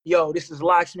Yo, this is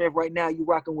Locksmith right now. You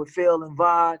rocking with Phil and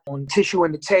Vod on Tissue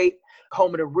and the Tape,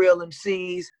 home of the real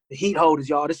MCs, the heat holders,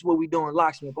 y'all. This is what we doing,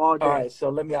 Locksmith, all day. All right,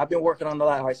 so I've been working on a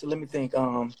lot. All right, so let me think.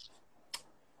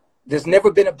 There's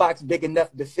never been a box big enough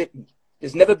to fit me.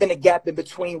 There's never been a gap in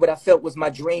between what I felt was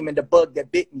my dream and the bug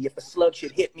that bit me. If a slug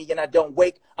should hit me and I don't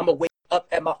wake, I'ma wake up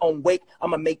at my own wake.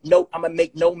 I'ma make no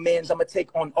amends. I'ma take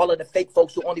on all of the fake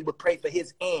folks who only would pray for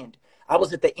his end. I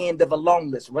was at the end of a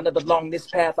long list. Running along this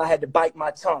path, I had to bite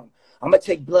my tongue. I'ma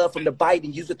take blood from the bite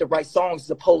and use it the right songs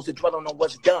as opposed to dwelling on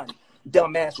what's done.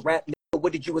 Dumbass rap nigga,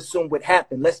 what did you assume would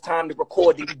happen? Less time to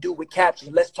record than you do with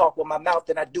captions. Less talk with my mouth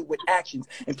than I do with actions.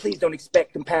 And please don't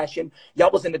expect compassion.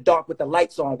 Y'all was in the dark with the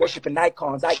lights on, worshiping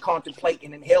icons. I contemplate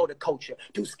and inhale the culture.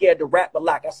 Too scared to rap, but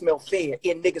like I smell fear.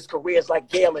 In niggas' careers like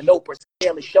Gail and Oprah.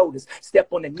 Scale his shoulders, step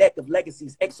on the neck of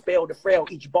legacies, expel the frail,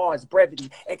 each bar is brevity,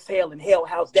 exhale and hell,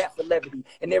 how's that for levity?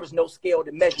 And there is no scale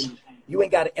to measure me. You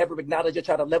ain't gotta ever acknowledge or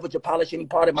try to leverage or polish any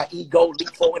part of my ego,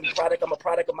 leap for any product, I'm a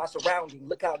product of my surrounding.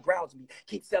 Look how it grounds me,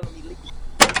 keep selling me.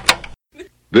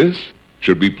 This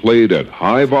should be played at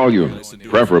high volume,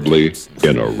 preferably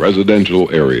in a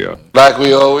residential area. Like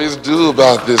we always do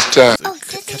about this time.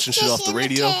 Catching shit off the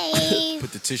radio.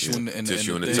 Put the tissue in the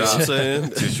tissue in the tape. tape. You know what I'm saying?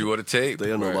 Tissue on the tape. They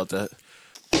don't know about that.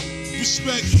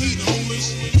 Respect heat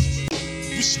holders.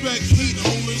 Respect heat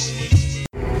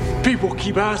holders. People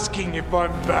keep asking if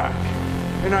I'm back,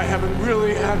 and I haven't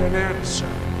really had an answer.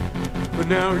 But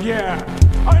now, yeah,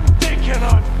 I'm thinking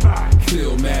I'm back.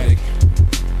 Philmatic,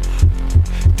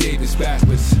 Davis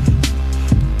backwards,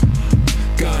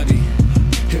 Gandhi,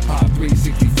 Hip Hop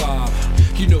 365.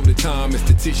 You know the time, it's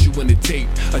the tissue and the tape.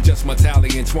 Adjust my tally,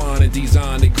 entwine and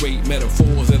design the great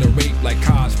metaphors that are rape like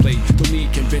cosplay. Don't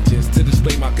need conventions to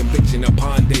display my conviction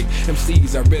upon day.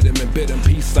 MCs I rhythm and bid them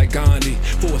peace like Gandhi.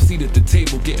 For a seat at the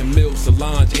table, getting meals,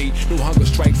 Solange ate. No hunger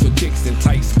strikes or kicks in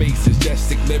tight spaces. Just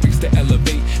sick lyrics to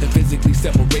elevate and physically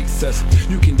separates us.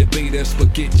 You can debate us,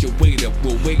 but get your weight up.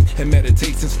 We'll wait and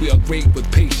meditate since we are great with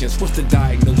patience. What's the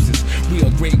diagnosis? We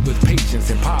are great with patience.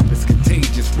 Hip hop is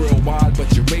contagious worldwide,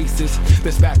 but you're racist.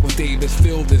 That's back with Davis,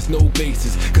 Phil, there's no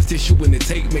basis. Cause tissue in the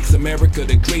tape makes America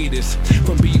the greatest.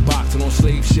 From beatboxing on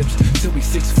slave ships till we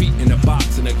 6 feet in a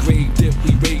box in a grave dip.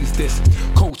 We raise this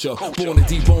culture, born to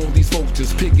debone these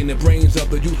vultures, picking the brains of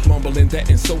the youth, mumbling that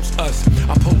insults us.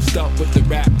 I post up with the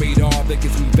rap radar that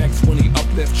gets me vexed when he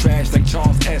uplift trash like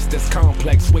Charles S. That's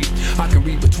complex. Wait, I can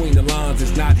read between the lines.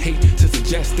 It's not hate to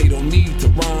suggest they don't need to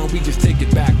rhyme. We just take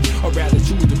it back, or rather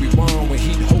choose to rewind. When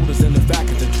heat holders and the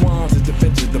vacuums and twines is the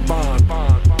benches, the bond.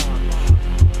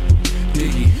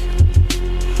 Diggy,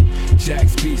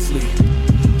 Jax Beasley,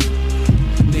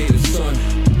 Native Son,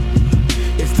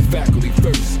 it's the faculty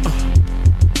first.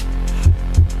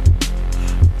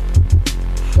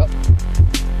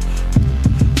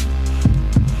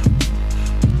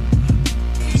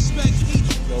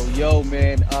 Yo,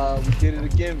 man, we did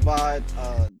it again, Vod.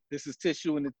 This is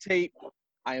Tissue in the Tape.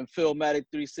 I am Philmatic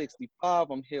 365.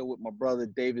 I'm here with my brother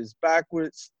Davis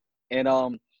Backwards,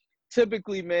 and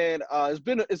typically, man,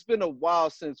 it's been a while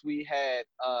since we had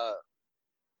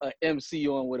an MC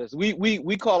on with us.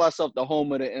 We call ourselves the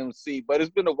home of the MC, but it's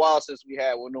been a while since we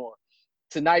had one on.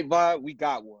 Tonight, Vod, we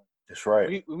got one. That's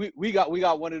right. We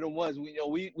got one of them ones.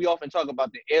 We often talk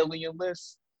about the alien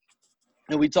list,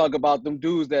 and we talk about them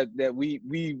dudes that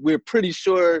we're pretty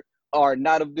sure are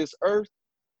not of this earth.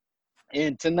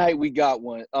 And tonight we got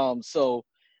one. So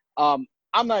I'm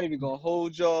not even gonna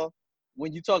hold y'all.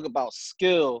 When you talk about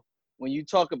skill, when you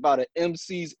talk about an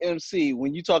MC's MC,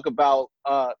 when you talk about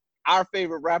our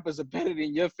favorite rappers are better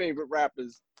than your favorite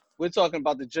rappers, we're talking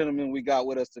about the gentleman we got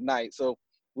with us tonight. So,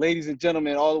 ladies and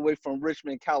gentlemen, all the way from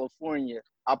Richmond, California,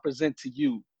 I present to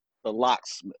you the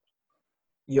Locksmith.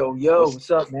 Yo,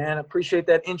 what's up, man? Appreciate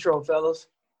that intro, fellas.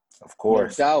 Of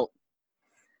course. No doubt.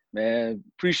 Man,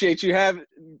 appreciate you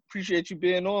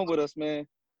being on with us, man.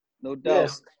 No doubt.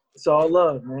 Yes, it's all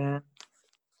love, man.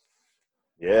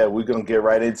 Yeah, we're going to get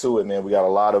right into it, man. We got a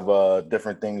lot of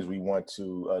different things we want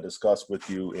to discuss with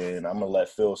you, and I'm going to let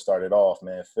Phil start it off,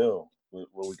 man. Phil,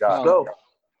 what we got? Go.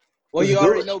 Well, you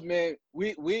already know, man,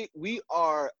 we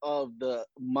are of the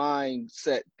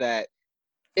mindset that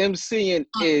MCing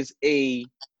is a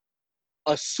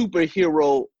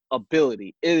superhero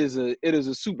ability. It is a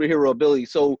superhero ability.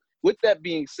 So with that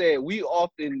being said, we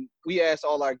ask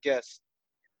all our guests,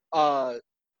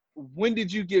 when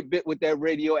did you get bit with that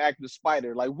radioactive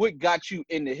spider? Like, what got you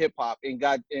into hip hop and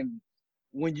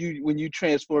when you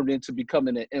transformed into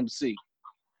becoming an MC?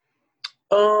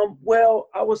 Well,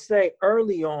 I would say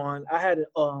early on, I had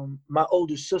my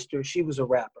older sister. She was a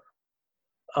rapper.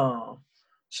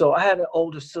 So I had an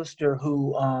older sister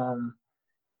who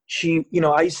she, you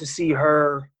know, I used to see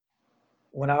her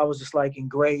when I was just like in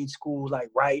grade school, like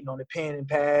writing on the pen and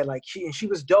pad. Like she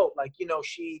was dope. Like, you know,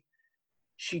 she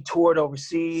toured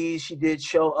overseas. She did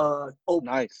show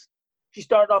Nice. She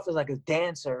started off as like a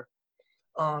dancer.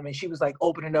 And she was like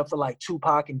opening up for like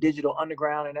Tupac and Digital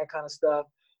Underground and that kind of stuff.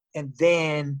 And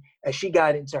then as she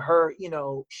got into her, you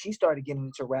know, she started getting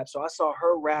into rap. So I saw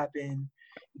her rapping,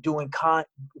 doing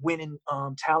winning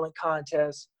talent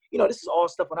contests. You know, this is all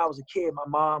stuff when I was a kid. My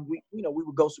mom, we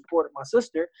would go support my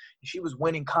sister, and she was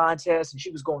winning contests, and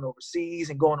she was going overseas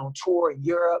and going on tour in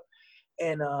Europe.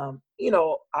 And, you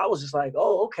know, I was just like,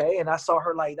 oh, okay. And I saw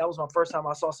her, like, that was my first time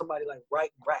I saw somebody like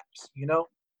writing raps, you know?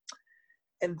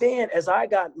 And then as I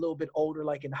got a little bit older,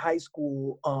 like in high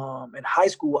school,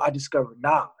 I discovered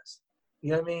Nas.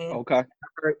 You know what I mean? Okay.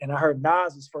 I heard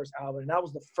Nas's first album, and that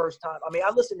was the first time. I mean, I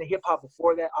listened to hip hop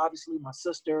before that. Obviously, my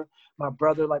sister, my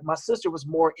brother, like my sister was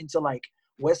more into like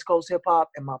West Coast hip hop,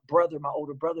 and my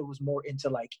older brother, was more into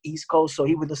like East Coast. So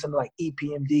he would listen to like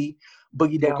EPMD,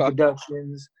 Boogie Down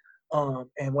Productions.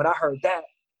 And when I heard that,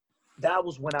 that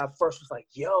was when I first was like,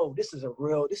 yo, this is an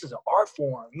art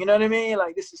form. You know what I mean?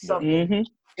 Like, this is something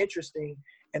interesting.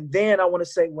 And then I want to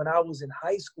say when I was in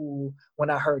high school, when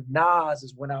I heard Nas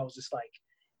is when I was just like,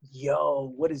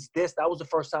 yo, what is this? That was the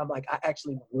first time like I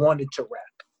actually wanted to rap.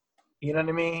 You know what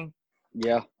I mean?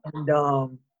 Yeah.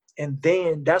 And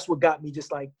then that's what got me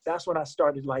just like, that's when I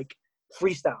started like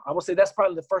freestyle. I would say that's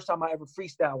probably the first time I ever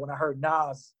freestyle, when I heard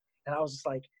Nas. And I was just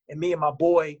like, and me and my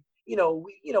boy,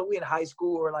 we in high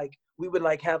school, or like we would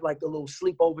like have like the little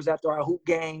sleepovers after our hoop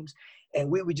games, and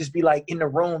we would just be like in the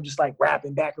room just like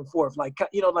rapping back and forth, like,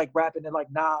 you know, like rapping and like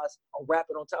Nas, or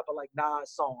rapping on top of like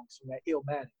Nas songs from that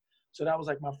Illmatic. So that was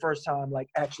like my first time like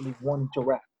actually wanting to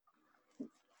rap.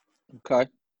 Okay.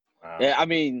 Yeah, I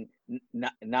mean,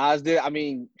 Nas did. I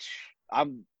mean,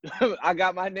 I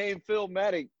got my name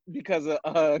Philmatic because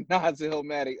of Nas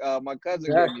Illmatic. My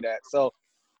cousin gave me that.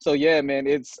 So yeah, man,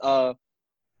 it's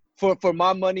for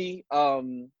my money,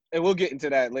 and we'll get into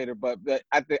that later. But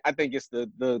I think it's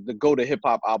the go to hip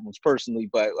hop albums personally.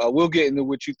 But we'll get into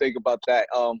what you think about that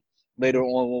later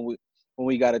on when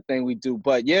we got a thing we do.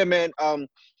 But yeah, man.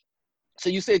 So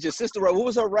you said your sister, what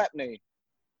was her rap name?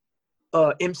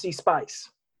 MC Spice.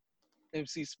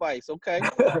 MC Spice, okay.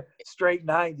 Straight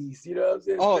 90s, you know what I'm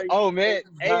saying? Oh man,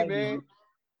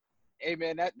 hey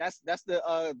man, that's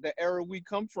the era we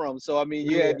come from. So I mean,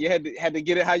 you had to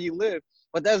get it how you live.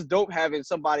 But that's dope having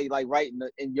somebody like writing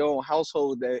in your own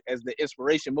household as the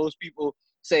inspiration. Most people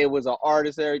say it was an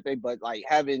artist and everything, but like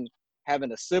having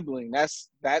a sibling, that's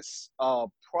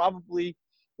probably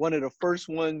one of the first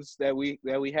ones that we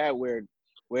had where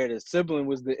the sibling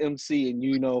was the MC, and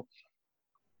you know.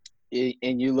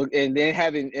 And you look, and then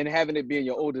having it being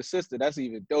your older sister, that's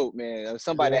even dope, man.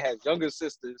 Somebody that has younger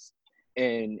sisters,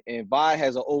 and Vi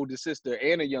has an older sister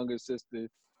and a younger sister,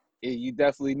 you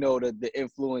definitely know the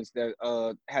influence that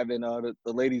having the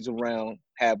ladies around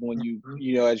have when you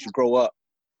know as you grow up.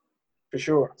 For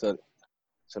sure. So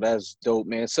that's dope,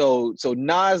 man. So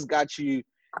Nas got you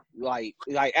like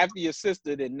after your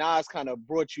sister, then Nas kind of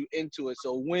brought you into it.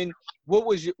 So what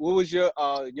was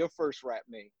your first rap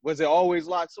name? Was it always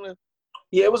Locksmith?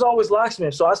 Yeah, it was always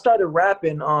Locksmith. So I started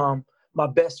rapping. My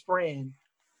best friend,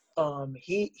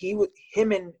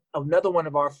 him and another one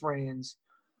of our friends,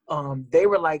 they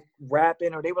were like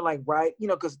rapping, or they were like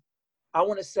because I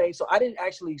want to say, so I didn't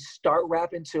actually start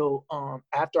rapping till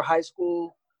after high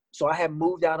school. So I had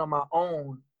moved out on my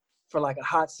own for like a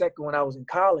hot second when I was in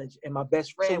college, and my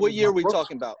best friend. So what year are we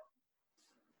talking about?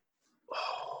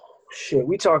 Oh, shit,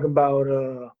 we talking about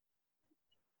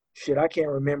I can't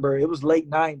remember. It was late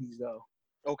 90s though.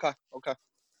 Okay.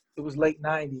 It was late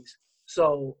 90s.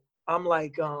 So I'm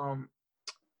like,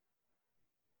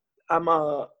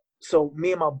 so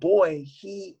me and my boy,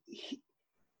 he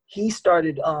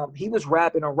started, he was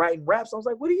rapping or writing raps. I was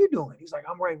like, what are you doing? He's like,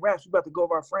 I'm writing raps. We're about to go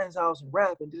over our friend's house and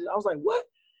rap. And I was like, what?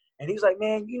 And he's like,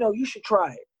 man, you should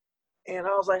try it. And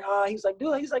I was like, he's like,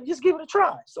 dude, he's like, just give it a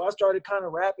try. So I started kind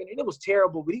of rapping, and it was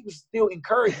terrible, but he was still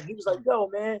encouraging. He was like, yo,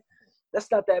 man, that's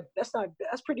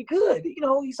pretty good.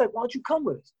 He's like, why don't you come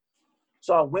with us?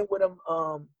 So I went with him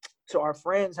to our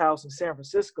friend's house in San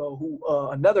Francisco, who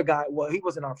another guy, well, he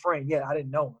wasn't our friend yet. I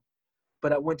didn't know him.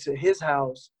 But I went to his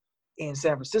house in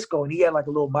San Francisco, and he had like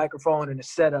a little microphone and a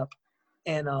setup,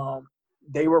 and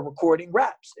they were recording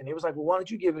raps. And it was like, well, why don't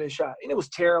you give it a shot? And it was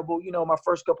terrible. My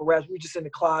first couple raps, we were just in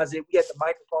the closet. We had the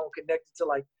microphone connected to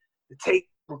like the tape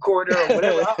recorder or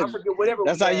whatever. I forget whatever.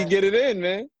 That's how you get it in,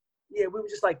 man. Yeah, we were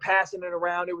just like passing it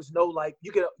around. There was no like,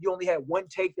 you only had one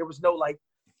take. There was no like,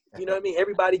 you know what I mean?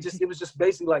 Everybody it was just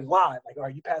basically like live. Like, all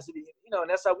right, you pass it, and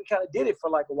that's how we kind of did it for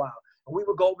like a while. And we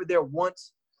would go over there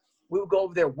once. We would go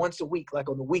over there once a week, like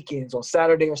on the weekends, on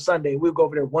Saturday or Sunday. We would go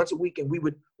over there once a week, and we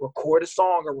would record a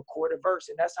song or record a verse.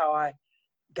 And that's how I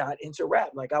got into rap.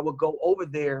 Like, I would go over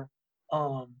there,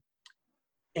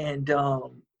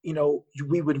 you know,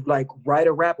 we would like write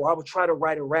a rap, or I would try to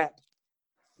write a rap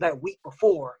that week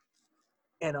before.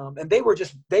 And they were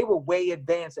way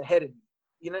advanced ahead of me.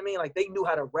 You know what I mean? Like, they knew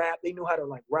how to rap, they knew how to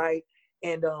like write.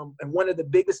 And one of the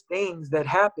biggest things that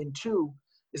happened too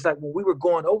is like when we were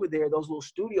going over there, those little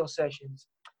studio sessions,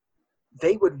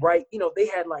 they would write, you know, they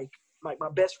had like my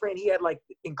best friend, he had like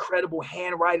incredible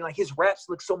handwriting. Like, his raps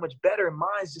looked so much better, and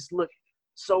mine's just looked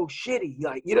so shitty.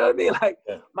 Like, you know what I mean? Like,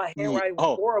 my handwriting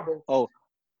was horrible. Oh,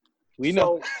 we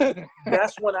know. So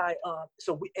that's when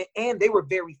and they were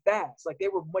very fast. Like, they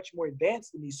were much more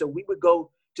advanced than me. So we would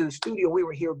go to the studio, we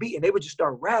were here beat, and they would just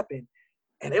start rapping,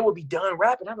 and they would be done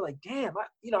rapping. I'd be like, damn,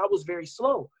 I was very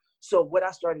slow. So what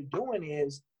I started doing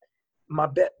is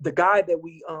the guy that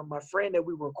my friend that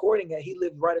we were recording at, he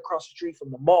lived right across the street from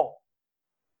the mall.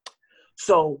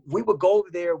 So we would go over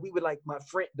there. We would, like, my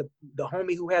friend, the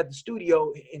homie who had the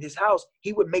studio in his house,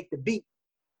 he would make the beat.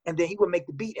 And then he would make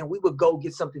the beat, and we would go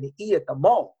get something to eat at the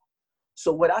mall.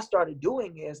 So what I started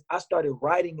doing is I started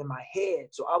writing in my head.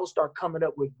 So I would start coming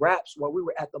up with raps while we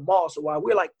were at the mall. So while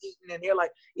we're like eating and they're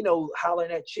like, you know,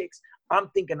 hollering at chicks, I'm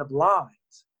thinking of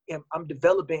lines. And I'm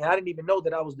developing. I didn't even know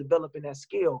that I was developing that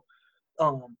skill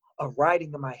of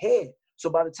writing in my head. So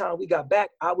by the time we got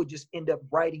back, I would just end up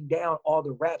writing down all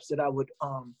the raps that I would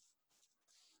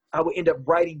end up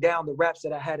writing down the raps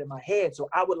that I had in my head. So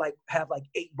I would like have like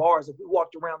 8 bars. If we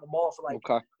walked around the mall for like,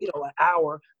 you know, an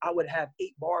hour, I would have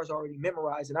 8 bars already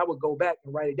memorized, and I would go back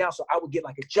and write it down. So I would get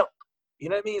like a jump, you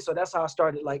know what I mean? So that's how I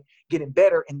started like getting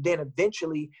better. And then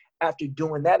eventually, after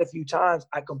doing that a few times,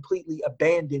 I completely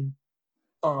abandoned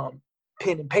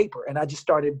pen and paper, and I just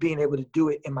started being able to do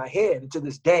it in my head. And to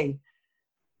this day,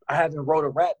 I haven't wrote a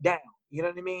rap down. You know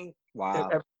what I mean?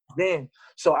 Wow. Then,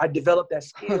 so I developed that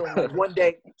skill. Like, one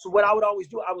day, so what I would always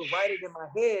do, I would write it in my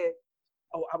head.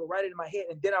 I would write it in my head,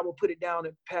 and then I would put it down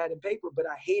in pad and paper. But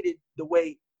I hated the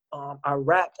way I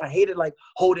rapped. I hated like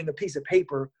holding a piece of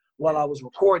paper while I was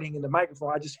recording in the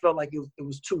microphone. I just felt like it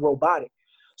was too robotic.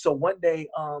 So one day,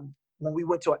 when we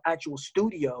went to an actual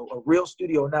studio, a real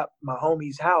studio, not my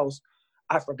homie's house,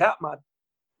 I forgot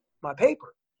my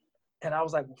paper. And I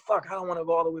was like, well, fuck, I don't want to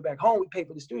go all the way back home. We pay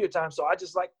for the studio time. So I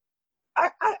just like, I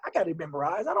got it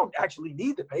memorized. I don't actually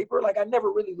need the paper. Like, I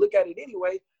never really look at it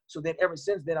anyway. So then ever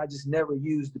since then, I just never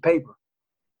used the paper.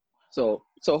 So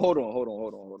hold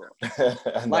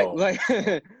on. like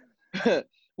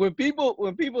when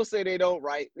people say they don't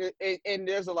write, and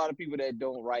there's a lot of people that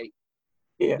don't write,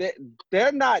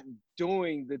 they're not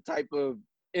doing the type of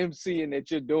MCing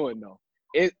that you're doing though.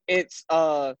 It's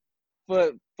for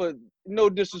no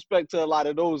disrespect to a lot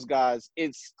of those guys,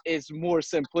 it's more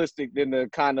simplistic than the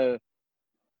kind of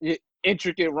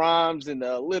intricate rhymes and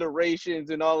the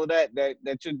alliterations and all of that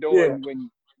you're doing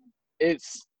when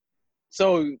it's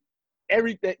so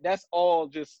everything that's all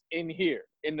just in here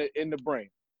in the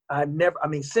brain.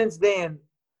 Since then,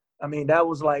 that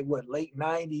was like what, late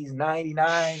 90s,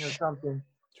 99 or something,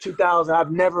 2000.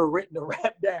 I've never written a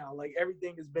rap down. Like,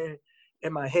 everything has been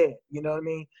in my head, you know what I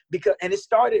mean? And it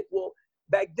started, well,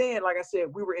 back then, like I said,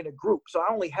 we were in a group, so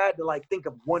I only had to like think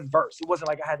of one verse. It wasn't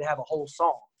like I had to have a whole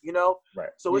song, you know? Right.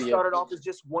 So it started off as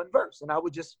just one verse, and I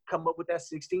would just come up with that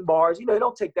 16 bars. You know, it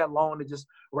don't take that long to just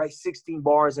write 16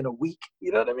 bars in a week,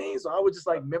 you know what I mean? So I would just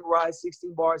like memorize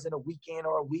 16 bars in a weekend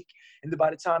or a week, and then by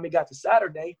the time it got to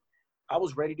Saturday, I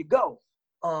was ready to go.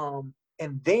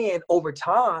 And then over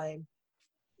time,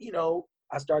 you know,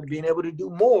 I started being able to do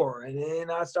more, and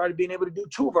then I started being able to do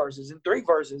 2 verses and 3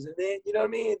 verses, and then, you know what I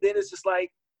mean? And then it's just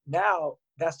like, now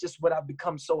that's just what I've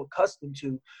become so accustomed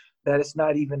to that it's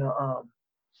not even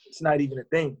a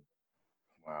thing.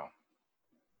 Wow,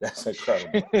 that's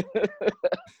incredible.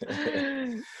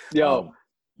 Yo,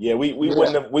 yeah, we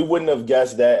wouldn't have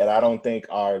guessed that, and I don't think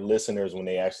our listeners, when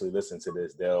they actually listen to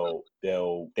this,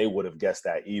 they would have guessed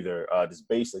that either. Just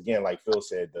based, again, like Phil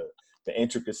said, the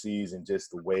intricacies and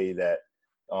just the way that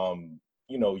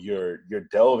you know, you're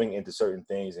delving into certain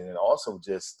things, and then also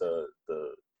just the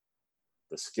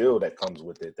skill that comes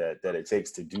with it that it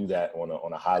takes to do that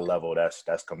on a high level.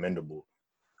 That's commendable.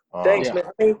 Thanks, man.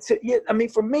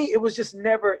 For me, it was just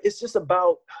never. It's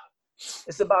about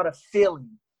a feeling,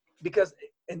 because,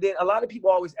 and then a lot of people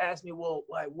always ask me, well,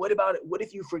 like, what about it? What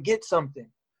if you forget something?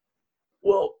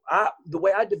 Well, the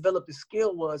way I developed the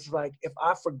skill was like, if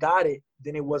I forgot it,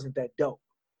 then it wasn't that dope.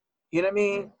 You know what I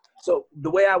mean? So the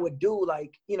way I would do,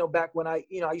 like, you know, back when I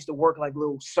used to work like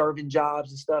little serving jobs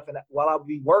and stuff. And while I would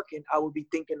be working, I would be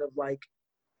thinking of like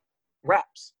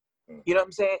raps. You know what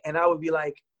I'm saying? And I would be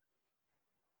like,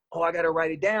 oh, I got to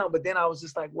write it down. But then I was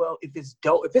just like, well, if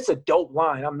it's a dope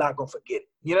line, I'm not going to forget it.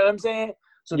 You know what I'm saying?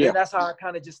 So then that's how I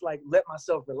kind of just like let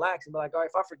myself relax and be like, all right,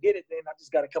 if I forget it, then I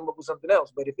just got to come up with something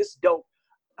else. But if it's dope,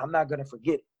 I'm not going to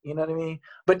forget it. You know what I mean?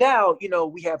 But now, you know,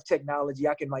 we have technology.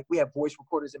 We have voice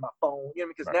recorders in my phone, you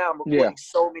know, because now I'm recording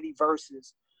so many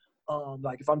verses.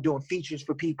 Like if I'm doing features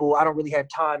for people, I don't really have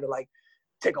time to like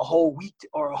take a whole week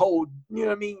or a whole, you know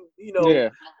what I mean? You know,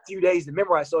 few days to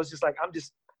memorize. So it's just like,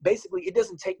 basically, it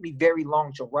doesn't take me very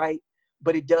long to write,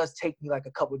 but it does take me like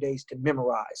a couple of days to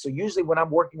memorize. So usually when I'm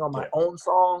working on my own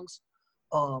songs,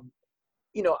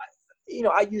 you know,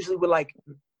 I usually would like,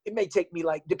 it may take me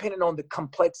like, depending on the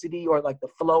complexity or like the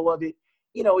flow of it,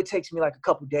 you know, it takes me like a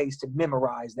couple of days to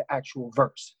memorize the actual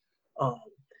verse.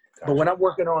 But when I'm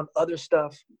working on other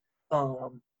stuff,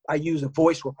 I use a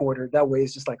voice recorder. That way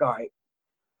it's just like, all right,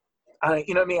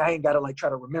 you know what I mean? I ain't got to like try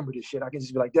to remember this shit. I can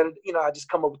just be like, you know, I just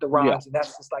come up with the rhymes and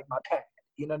that's just like my pad.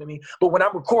 You know what I mean? But when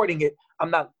I'm recording it,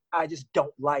 I just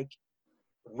don't like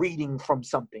reading from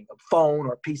something, a phone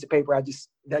or a piece of paper.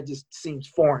 That just seems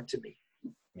foreign to me.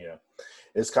 Yeah.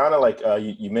 It's kind of like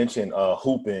you mentioned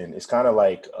hooping. It's kind of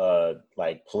like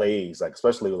plays, like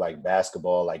especially with like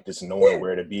basketball, like just knowing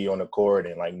where to be on the court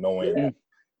and like knowing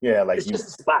like it's just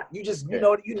a spot. You just you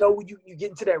know when you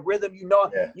get into that rhythm, you know,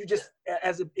 you just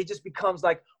it just becomes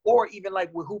like, or even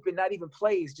like with hooping, not even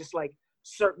plays, just like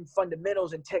certain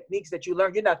fundamentals and techniques that you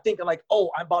learn. You're not thinking like, oh,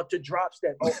 I'm about to drop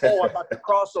step, oh, I'm about to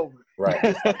crossover. Right.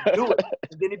 Do it.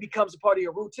 And then it becomes a part of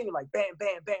your routine, like bam,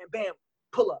 bam, bam, bam,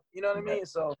 pull up. You know what I mean?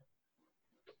 So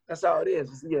that's how it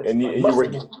is. Yeah, and you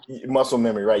were muscle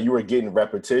memory, right? You were getting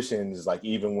repetitions, like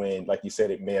even when, like you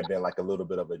said, it may have been like a little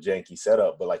bit of a janky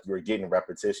setup, but like you were getting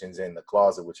repetitions in the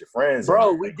closet with your friends.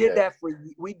 Bro, we did that for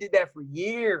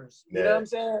years. You know what I'm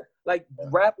saying? Like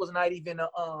rap was not even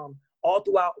all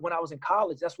throughout when I was in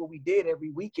college. That's what we did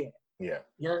every weekend. Yeah.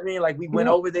 You know what I mean? Like we went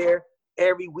over there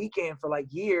every weekend for like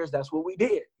years. That's what we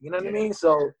did. You know what I mean?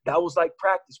 So that was like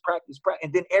practice.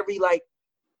 And then every like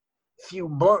few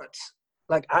months,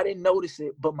 like I didn't notice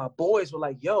it, but my boys were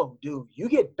like, yo, dude, you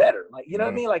get better. Like, you know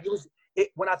what I mean? Like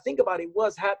when I think about it, it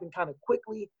was happening kind of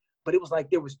quickly, but it was like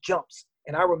there was jumps.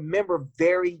 And I remember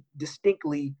very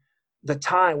distinctly the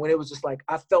time when it was just like,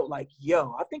 I felt like,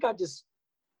 yo, I think I just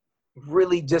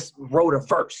really just wrote a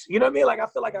verse. You know what I mean? Like I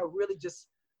feel like I really just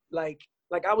like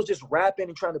I was just rapping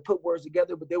and trying to put words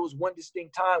together, but there was one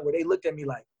distinct time where they looked at me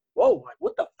like, whoa, like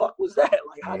what the fuck was that?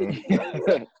 Like how did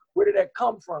you where did that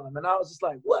come from? And I was just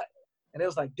like, what? And it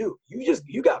was like, dude,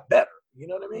 you got better. You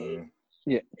know what I mean?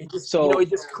 Yeah. It just, you know, it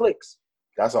just clicks.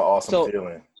 That's an awesome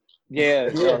feeling. Yeah.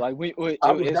 Like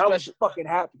I was fucking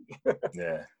happy.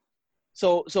 Yeah.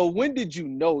 So when did you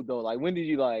know though? Like when did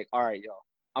you like, all right, yo,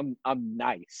 I'm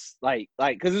nice. Like,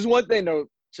 cause it's one thing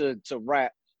to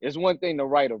rap. It's one thing to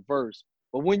write a verse,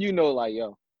 but when you know, like,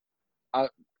 yo,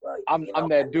 I'm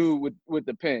that dude with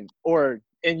the pen, or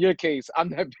in your case, I'm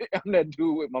that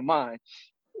dude with my mind.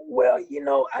 Well, you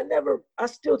know, I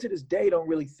still to this day don't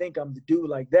really think I'm the dude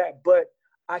like that, but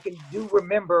I do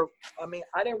remember, I mean,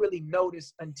 I didn't really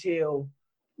notice until,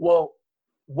 well,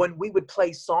 when we would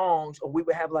play songs or we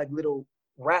would have like little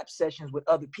rap sessions with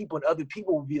other people and other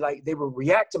people would be like, they would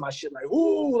react to my shit like,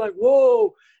 ooh, like,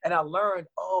 whoa. And I learned,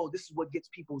 oh, this is what gets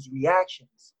people's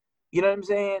reactions. You know what I'm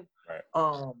saying?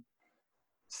 Right.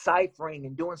 Ciphering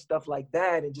and doing stuff like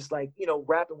that and just like, you know,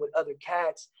 rapping with other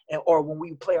cats or when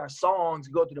we play our songs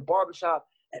and go to the barbershop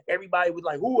and everybody would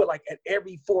like, ooh, like at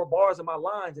every 4 bars of my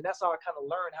lines. And that's how I kind of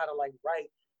learned how to like write,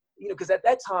 you know, because at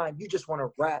that time you just want to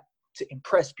rap to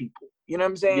impress people. You know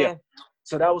what I'm saying? Yeah.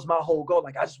 So that was my whole goal.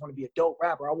 Like, I just want to be a dope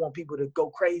rapper. I want people to go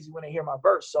crazy when they hear my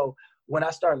verse. So when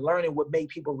I started learning what made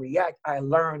people react, I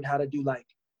learned how to do like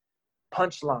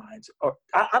punchlines. Or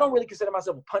I don't really consider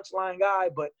myself a punchline guy,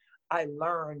 but I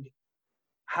learned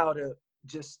how to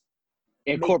just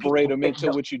incorporate them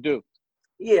into what you do.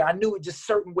 Yeah, I knew it just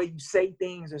certain way you say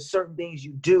things or certain things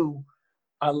you do.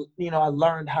 I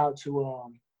learned how to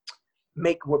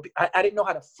make what I didn't know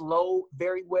how to flow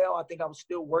very well. I think I was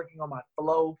still working on my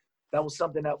flow. That was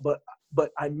something that,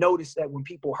 but I noticed that when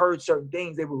people heard certain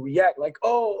things, they would react like,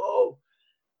 oh.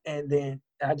 And then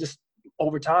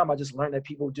over time, I just learned that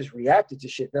people just reacted to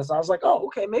shit. I was like, oh,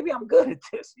 okay, maybe I'm good at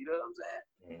this. You know what I'm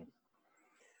saying?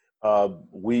 Mm-hmm.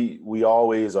 We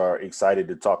always are excited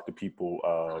to talk to people,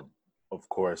 of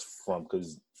course,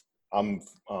 because I'm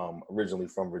originally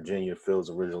from Virginia. Phil's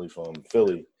originally from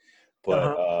Philly,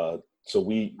 but so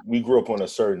we grew up on a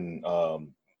certain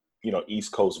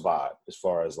East Coast vibe as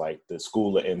far as like the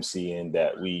school of MCing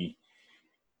that we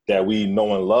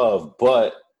know and love.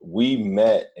 But we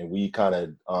met and we kind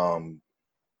of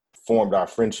formed our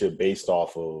friendship based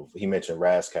off of, he mentioned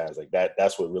Razzcast, like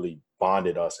that's what really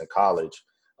bonded us in college.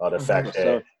 The fact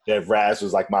that Raz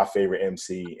was like my favorite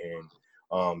MC, and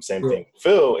same thing with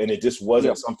Phil, and it just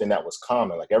wasn't something that was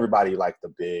common. Like everybody liked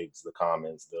the Bigs, the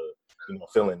Commons, the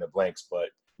fill in the blanks, but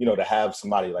to have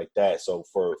somebody like that. So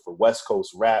for West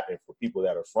Coast rap and for people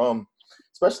that are from,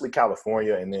 especially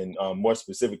California, and then more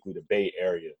specifically the Bay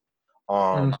Area,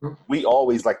 we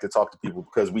always like to talk to people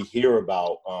because we hear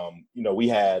about, we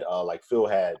had like Phil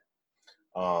had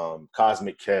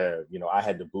Cosmic Kev, I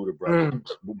had the Buddha Brothers,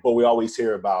 but we always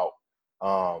hear about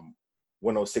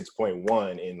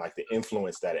 106.1 and like the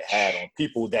influence that it had on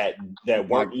people that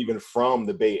weren't even from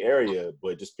the Bay Area,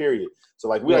 but just period. So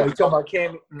like we like talking about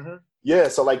Cam. Yeah,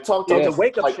 so like talk the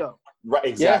wake up show. Right,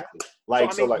 exactly.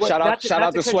 Like so, like shout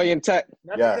out to Sway and Tech.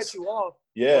 Not to cut you off.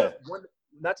 Yeah.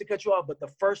 Not to cut you off, but the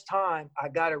first time I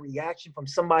got a reaction from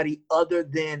somebody other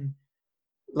than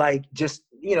like just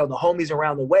the homies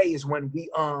around the way is when we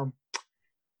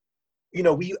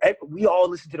we all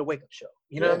listened to the Wake Up Show.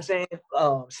 You know what I'm saying?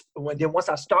 Once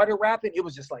I started rapping, it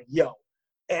was just like, yo,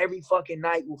 every fucking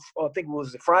night, I think it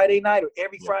was a Friday night or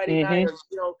every Friday night, or,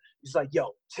 it's like,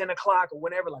 yo, 10 o'clock or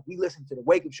whenever, like we listen to the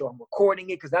Wake Up Show. I'm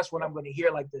recording it because that's when I'm going to hear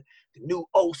like the new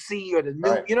OC or the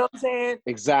new, you know what I'm saying?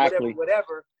 Exactly.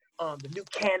 Whatever. The new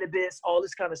Cannabis, all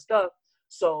this kind of stuff.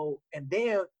 So, and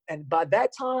by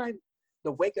that time,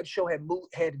 the Wake Up Show had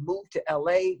moved to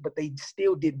LA, but they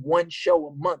still did one show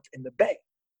a month in the Bay.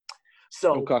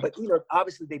 So, but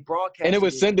obviously they broadcast, and it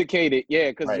was syndicated,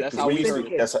 because that's how we heard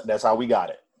it. That's how we got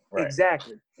it. Right.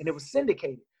 Exactly, and it was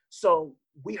syndicated. So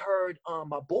we heard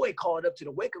my boy called up to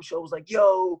the Wake Up Show. Was like,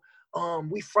 yo,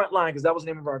 we Frontline, because that was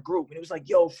the name of our group, and it was like,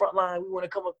 yo, Frontline, we want to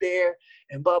come up there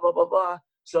and blah blah blah blah.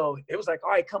 So it was like, all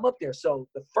right, come up there. So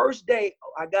the first day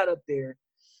I got up there,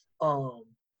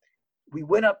 we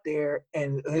went up there,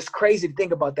 and it's crazy to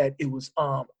think about that. It was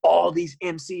all these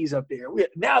MCs up there.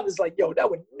 Now it's like, yo, that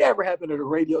would never happen at a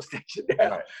radio station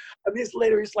now. Right. I mean,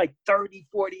 it's like 30,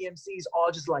 40 MCs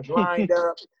all just like lined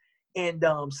up. And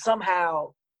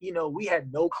somehow, we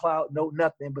had no clout, no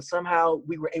nothing, but somehow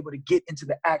we were able to get into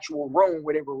the actual room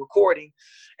where they were recording.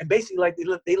 And basically, like,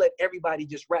 they let everybody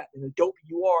just rap. And the doper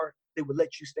you are, they would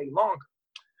let you stay longer.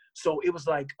 So it was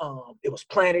like, it was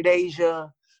Planet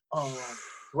Asia,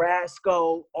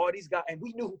 Rasco, all these guys. And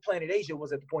we knew who Planet Asia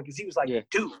was at the point because he was like,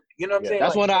 dude, you know what I'm saying?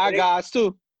 That's like, one of our guys,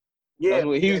 too. Yeah.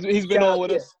 He's been on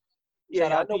with us. Yeah,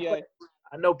 Shout out PA.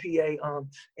 I know PA,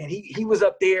 and he was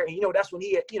up there, and that's when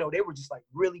he had, they were just like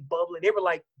really bubbling. They were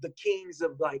like the kings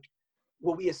of like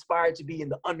what we aspired to be in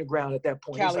the underground at that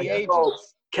point. Cali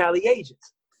Agents. Cali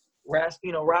Agents,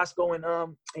 Roscoe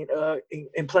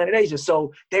and Planet Asia.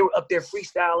 So they were up there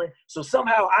freestyling. So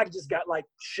somehow I just got like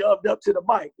shoved up to the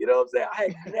mic. You know what I'm saying?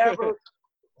 I had never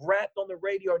rapped on the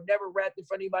radio or never rapped in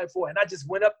front of anybody before, and I just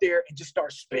went up there and just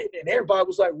started spitting, and everybody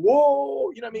was like,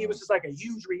 "Whoa!" You know what I mean? It was just like a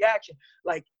huge reaction.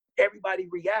 Like, everybody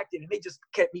reacted, and they just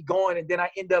kept me going. And then I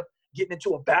end up getting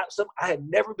into a battle. I had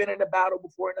never been in a battle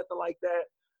before, nothing like that.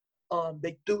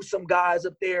 They threw some guys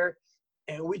up there,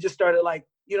 and we just started like,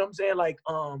 you know what I'm saying? Like,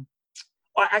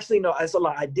 actually, no, it's a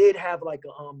lie. I did have like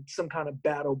some kind of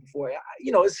battle before.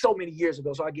 It's so many years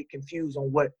ago, so I get confused on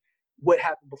what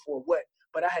happened before what.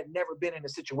 But I had never been in a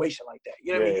situation like that.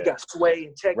 You know what I mean? You got Sway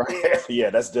and Tech there. Yeah,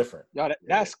 that's different. Yo,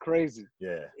 that's crazy.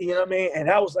 Yeah. You know what I mean? And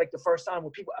that was like the first time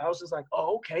when I was just like,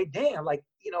 oh, okay, damn. Like,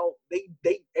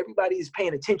 everybody is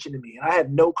paying attention to me. And I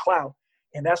had no clout.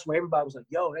 And that's when everybody was like,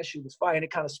 yo, that shit was fire. And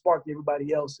it kind of sparked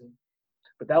everybody else.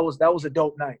 But that was a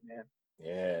dope night, man.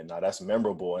 Yeah, no, that's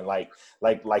memorable. And like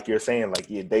you're saying, like,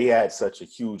 they had such a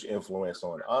huge influence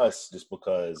on us just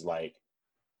because, like,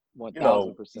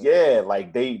 1,000%.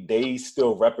 Like they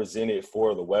still represented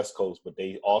for the West Coast, but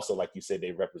they also, like you said,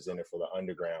 they represented for the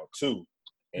underground too.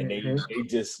 And they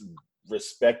just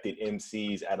respected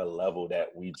MCs at a level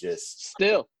that we just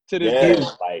still to this day,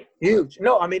 like huge.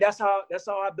 No, I mean that's how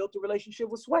I built a relationship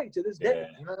with Sway to this day.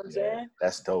 You know what I'm saying?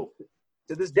 That's dope.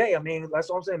 To this day, I mean, that's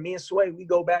what I'm saying. Me and Sway, we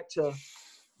go back to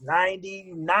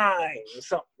 99 or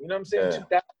something. You know what I'm saying?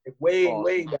 2000,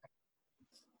 way back.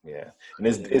 Yeah, and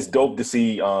it's dope to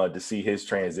see his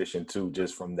transition too,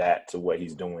 just from that to what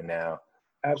he's doing now.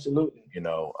 Absolutely.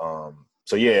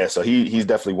 So he's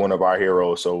definitely one of our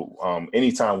heroes. So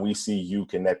anytime we see you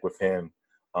connect with him,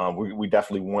 we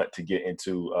definitely want to get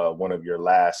into one of your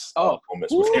last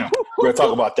moments with him. We're gonna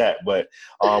talk about that, but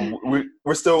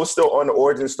we're still on the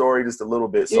origin story just a little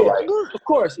bit. So of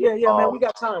course, man, we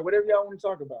got time. Whatever y'all want to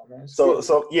talk about, man. So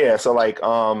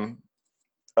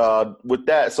with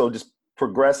that, so just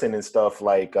progressing and stuff,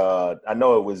 like I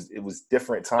know it was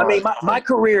different times. I mean, my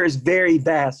career is very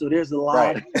vast, so there's a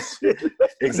lot. Right.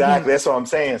 Exactly. That's what I'm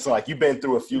saying. So like you've been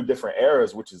through a few different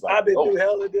eras, which is like I've been through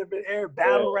hella different eras,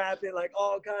 battle rapping, like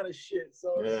all kind of shit.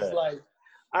 So it's just like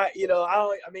I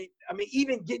mean,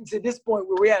 even getting to this point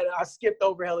where we're at, I skipped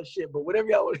over hella shit, but whatever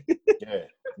y'all want. Yeah.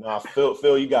 Nah,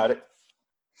 Phil, you got it.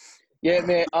 Yeah,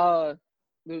 man.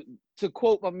 To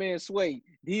quote my man Sway,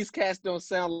 these cats don't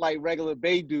sound like regular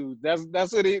Bay dudes.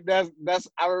 That's what that's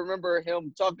I remember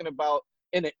him talking about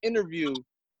in an interview.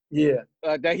 Yeah.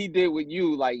 That he did with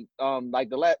you, like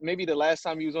the last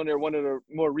time he was on there, one of the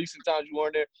more recent times you were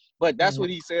on there. But that's what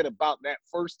he said about that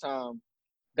first time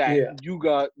that you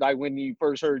got, like when he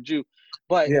first heard you.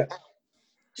 But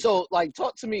so like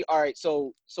talk to me. All right,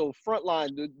 so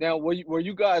Frontline, now were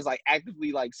you guys like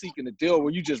actively like seeking a deal? Were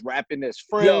you just rapping as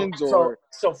friends? So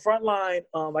Frontline,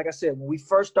 like I said, when we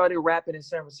first started rapping in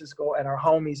San Francisco at our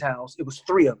homie's house, it was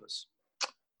 3 of us.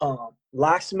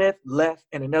 Locksmith, Left,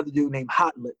 and another dude named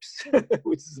Hot Lips,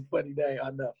 which is a funny name,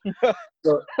 I know.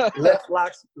 So Left,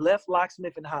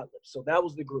 Locksmith, and Hot Lips. So that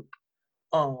was the group.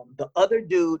 The other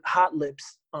dude, Hot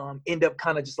Lips, ended up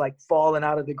kind of just like falling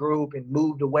out of the group and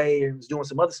moved away and was doing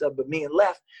some other stuff. But me and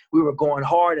Left, we were going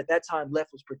hard. At that time,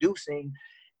 Left was producing.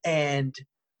 And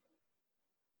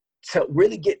to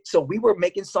really so we were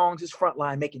making songs as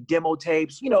Frontline, making demo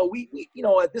tapes. You know, we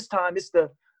at this time, it's the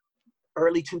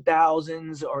early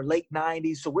 2000s or late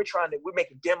 90s. So we're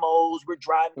making demos. We're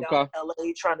driving down to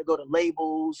LA, trying to go to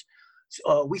labels.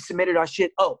 We submitted our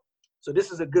shit. Oh, so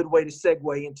this is a good way to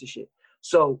segue into shit.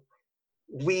 So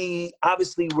we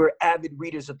obviously were avid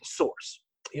readers of The Source.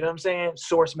 You know what I'm saying?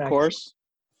 Source magazine. Of course.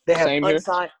 They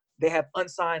have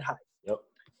unsigned hype. Yep.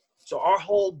 So our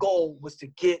whole goal was to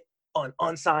get on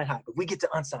unsigned hype. If we get to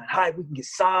unsigned hype, we can get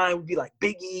signed. We'd be like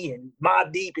Biggie and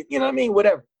Mobb Deep and, you know what I mean?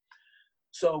 Whatever.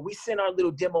 So we sent our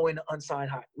little demo into unsigned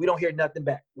hype. We don't hear nothing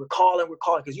back. We're calling.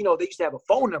 Because, you know, they used to have a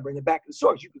phone number in the back of the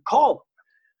Source. You could call them.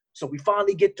 So we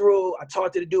finally get through. I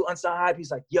talked to the dude, Unsigned Hype. He's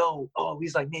like,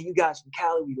 he's like, man, you guys from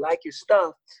Cali, we like your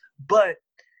stuff. But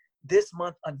this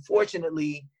month,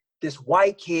 unfortunately, this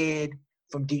white kid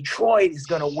from Detroit is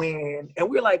going to win. And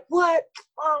we're like, what?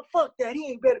 Oh, fuck that. He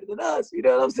ain't better than us. You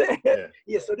know what I'm saying?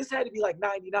 Yeah, so this had to be like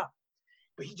 99.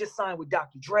 But he just signed with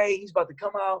Dr. Dre. He's about to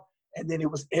come out. And then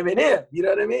it was Eminem. You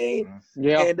know what I mean?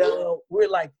 Yeah. And we're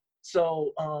like,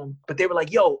 but they were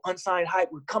like, yo, Unsigned Hype,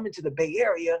 we're coming to the Bay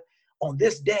Area on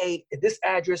this day, at this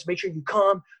address, make sure you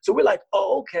come. So we're like,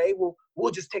 oh, okay, well,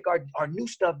 we'll just take our new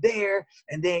stuff there.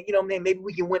 And then, you know, maybe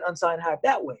we can win Unsigned Hype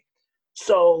that way.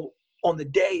 So on the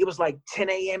day, it was like 10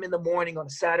 a.m. in the morning on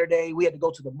a Saturday. We had to go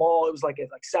to the mall. It was like at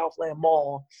Southland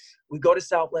Mall. We go to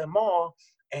Southland Mall,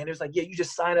 and it was like, yeah, you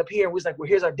just sign up here. And we was like, well,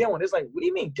 here's our demo. And it's like, what do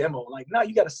you mean demo? Like, no,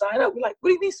 you got to sign up. We're like, what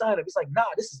do you mean sign up? It's like, nah,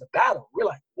 this is a battle. We're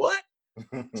like, what?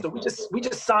 So we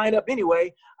just signed up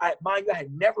anyway. I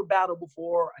had never battled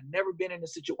before. I'd never been in a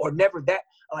situation, or never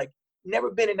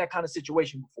been in that kind of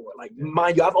situation before. Like,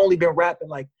 mind you, I've only been rapping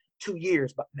like 2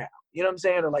 years but now. You know what I'm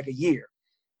saying? Or like a year.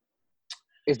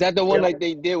 Is that the one like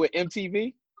they did with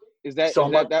MTV? Is that so?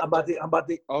 I'm about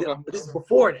to. Okay. This is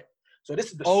before that. So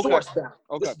this is the Source battle.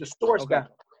 Okay. This is the Source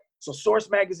battle. So Source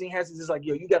magazine has this like,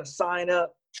 yo, you got to sign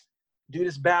up. Do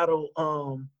this battle.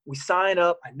 We sign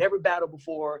up. I never battled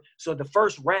before. So the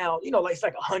first round, you know, like it's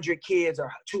like 100 kids or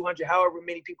 200, however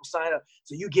many people sign up.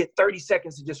 So you get 30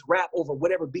 seconds to just rap over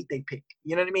whatever beat they pick.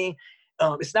 You know what I mean?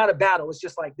 It's not a battle. It's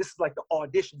just like, this is like the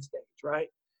audition stage, right?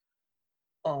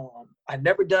 I've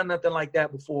never done nothing like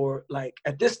that before. Like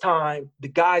at this time, the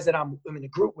guys that I'm in the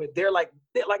group with, they're like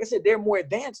I said, they're more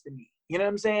advanced than me. You know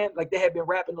what I'm saying? Like they had been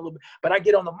rapping a little bit, but I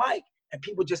get on the mic and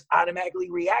people just automatically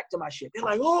react to my shit. They're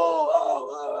like,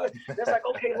 oh. That's like,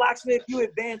 okay, Locksmith, you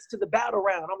advanced to the battle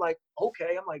round. I'm like,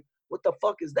 okay. I'm like, what the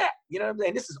fuck is that? You know what I'm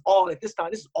saying? This is all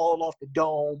off the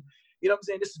dome. You know what I'm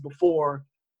saying? This is before,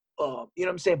 you know what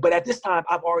I'm saying? But at this time,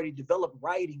 I've already developed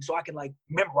writing so I can like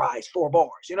memorize 4 bars.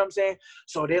 You know what I'm saying?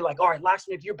 So they're like, all right,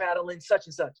 Locksmith, you're battling such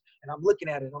and such. And I'm looking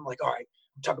at it and I'm like, all right,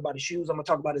 I'm talking about his shoes. I'm going to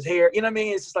talk about his hair. You know what I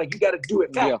mean? It's just like, you got to do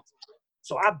it fast. Yeah.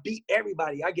 So I beat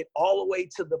everybody. I get all the way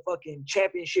to the fucking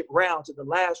championship round, to the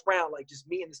last round, like just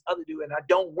me and this other dude, and I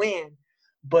don't win.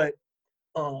 But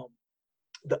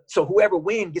so whoever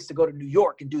wins gets to go to New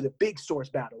York and do the big Source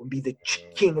battle and be the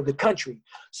king of the country.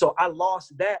 So I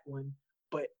lost that one,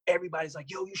 but everybody's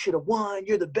like, yo, you should have won.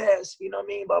 You're the best. You know what I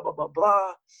mean? Blah, blah, blah,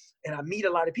 blah. And I meet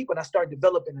a lot of people, and I start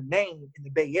developing a name in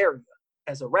the Bay Area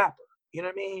as a rapper. You know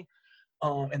what I mean?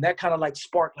 And that kind of like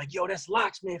sparked like, yo, that's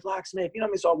Locksmith, you know what I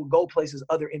mean? So I would go places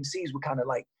other MCs would kind of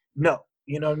like know,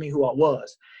 you know what I mean, who I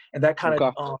was. And that kind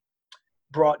of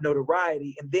brought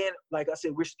notoriety. And then, like I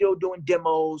said, we're still doing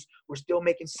demos. We're still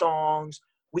making songs.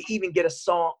 We even get a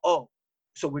song. Oh,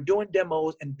 so we're doing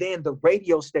demos. And then the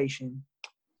radio station,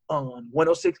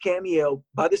 106 Cameo,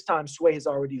 by this time, Sway has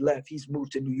already left. He's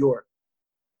moved to New York.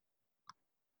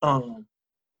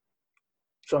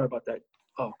 Sorry about that.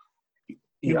 Oh,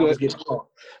 yeah, I was getting a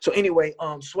call. So anyway,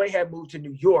 Sway had moved to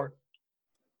New York.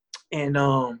 And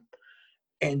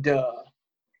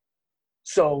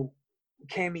so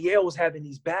Camille was having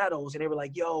these battles, and they were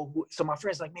like, yo, so my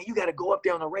friend's like, man, you got to go up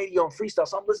there on the radio and freestyle.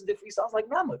 So I'm listening to freestyle. I was like,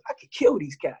 man, I could kill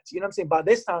these cats. You know what I'm saying? By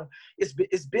this time, it's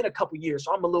been a couple years,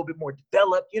 so I'm a little bit more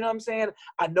developed. You know what I'm saying?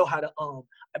 I know how to,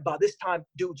 by this time,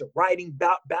 dudes are writing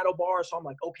battle bars. So I'm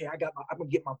like, okay, I'm going to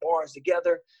get my bars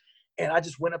together. And I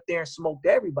just went up there and smoked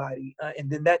everybody.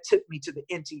 And then that took me to the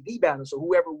MTV battle. So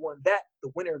whoever won that, the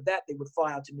winner of that, they would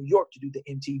fly out to New York to do the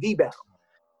MTV battle.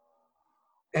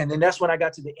 And then that's when I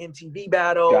got to the MTV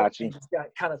battle. Gotcha. And just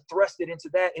got kind of thrusted into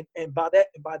that. And by that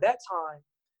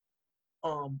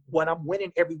time, when I'm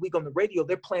winning every week on the radio,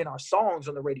 they're playing our songs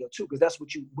on the radio too, because that's what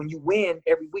when you win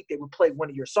every week, they would play one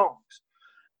of your songs.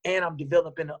 And I'm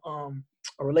developing a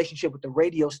relationship with the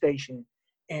radio station,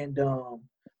 and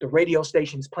the radio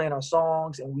station is playing our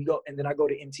songs, and then I go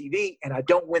to MTV, and I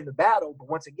don't win the battle, but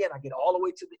once again, I get all the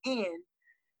way to the end,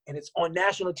 and it's on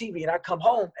national TV, and I come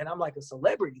home, and I'm like a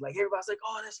celebrity. Like, everybody's like,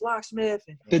 oh, that's Locksmith.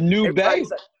 And the new Bay.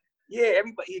 Like, yeah,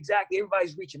 everybody, exactly.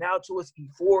 Everybody's reaching out to us,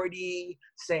 E40,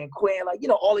 San Quinn, like,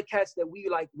 all the cats that we,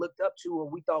 like, looked up to or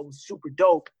we thought was super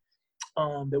dope,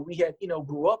 that we had,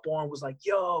 grew up on, was like,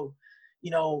 yo,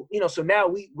 so now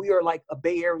we are like a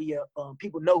Bay Area,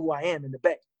 people know who I am in the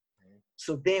Bay.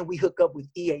 So then we hook up with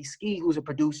EA Ski, who's a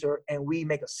producer, and we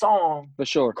make a song for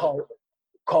sure called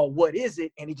What Is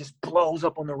It? And it just blows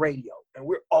up on the radio. And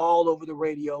we're all over the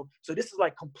radio. So this is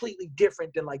like completely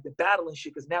different than like the battling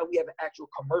shit, because now we have an actual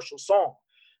commercial song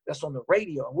that's on the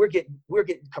radio. And we're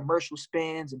getting commercial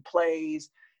spins and plays,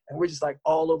 and we're just like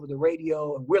all over the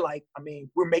radio. And we're like,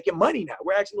 we're making money now.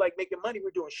 We're actually like making money.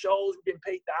 We're doing shows. We're getting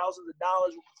paid thousands of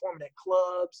dollars. We're performing at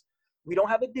clubs. We don't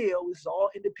have a deal. This is all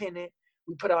independent.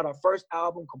 We put out our first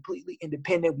album completely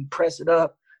independent. We press it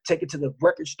up, take it to the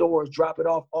record stores, drop it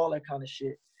off, all that kind of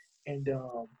shit. And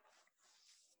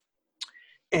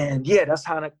yeah, that's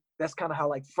kind of how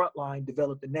like Frontline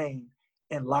developed the name,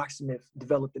 and Locksmith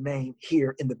developed the name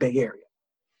here in the Bay Area.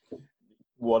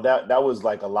 Well, that was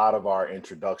like a lot of our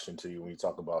introduction to you when you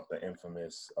talk about the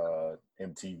infamous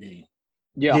MTV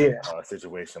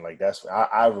situation. Like, that's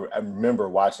I remember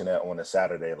watching that on a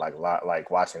Saturday, like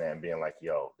watching that and being like,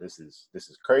 yo, this is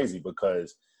crazy,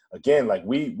 because again, like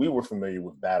we were familiar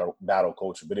with battle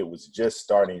culture, but it was just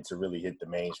starting to really hit the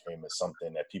mainstream as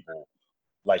something that people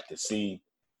like to see.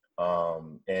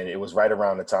 And it was right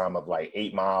around the time of like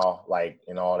 8 Mile, like,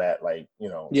 and all that, like,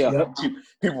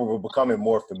 people were becoming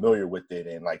more familiar with it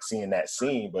and like seeing that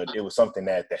scene, but it was something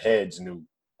that the heads knew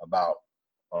about,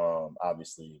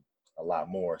 obviously a lot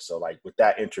more. So like with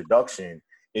that introduction,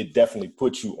 it definitely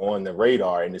puts you on the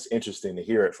radar, and it's interesting to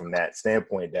hear it from that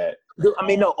standpoint. That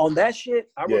on that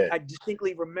shit, I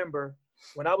distinctly remember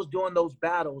when I was doing those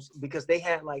battles, because they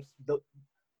had like the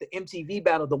MTV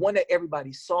battle, the one that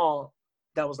everybody saw,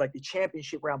 that was like the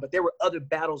championship round, but there were other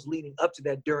battles leading up to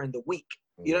that during the week.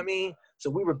 You know what I mean? So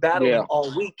we were battling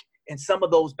all week, and some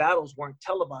of those battles weren't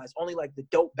televised. Only like the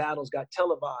dope battles got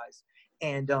televised.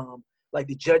 And like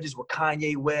the judges were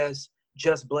Kanye West,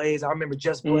 Just Blaze. I remember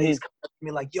Just Blaze coming up to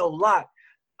me like, yo, Lot,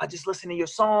 I just listened to your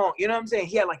song. You know what I'm saying?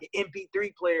 He had like an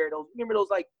MP3 player. Remember those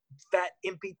like fat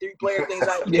MP3 player things?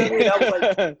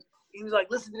 He was like,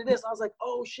 listen to this. I was like,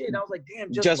 oh shit. And I was like,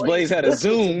 damn, Just Blaze had a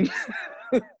Zoom.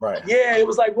 Right. Yeah, it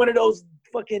was like one of those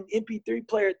fucking MP3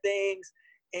 player things.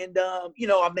 And I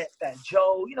met Fat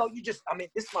Joe. This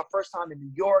is my first time in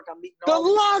New York. I'm meeting the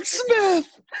Locksmith.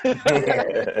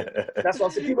 That's what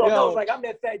I'm saying. People don't know. It's like I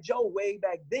met Fat Joe way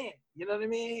back then. You know what I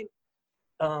mean?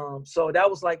 So that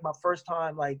was like my first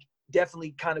time, like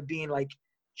definitely kind of being like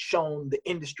shown the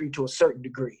industry to a certain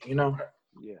degree. Yeah.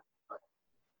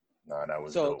 No, that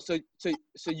was dope.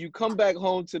 So you come back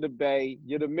home to the Bay.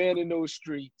 You're the man in those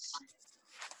streets.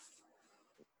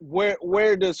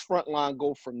 Where does Frontline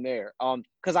go from there?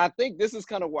 Because I think this is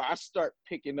kind of where I start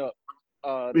picking up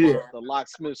the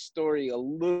Locksmith story a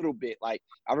little bit. Like,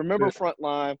 I remember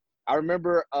Frontline. I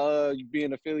remember you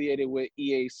being affiliated with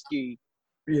EA Ski.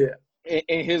 Yeah. And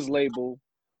his label,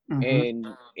 and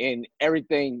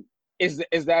everything. Is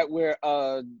that where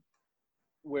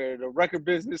the record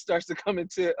business starts to come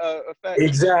into effect?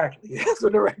 Exactly. That's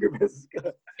when the record business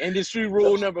goes. Industry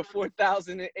rule number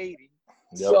 4080.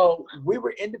 Yep. So we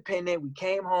were independent. We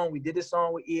came home. We did a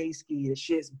song with EA Ski. The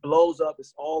shit blows up.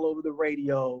 It's all over the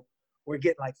radio. we're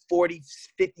getting like 40,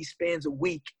 50 spins a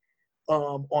week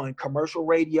on commercial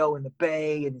radio in the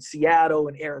Bay and in Seattle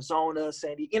and Arizona,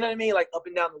 San Diego, you know what I mean? Like up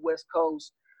and down the West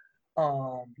Coast.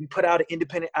 We put out an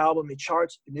independent album. It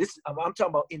charts. And I'm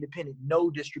talking about independent, no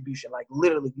distribution. Like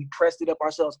literally, we pressed it up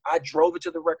ourselves. I drove it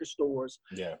to the record stores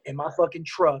in my fucking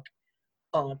truck.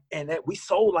 And that we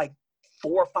sold like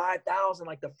 4,000 or 5,000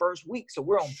 like the first week. So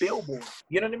we're on Billboard.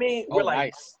 You know what I mean? We're like,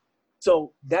 nice.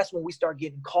 So that's when we start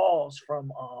getting calls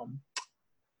from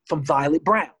Violet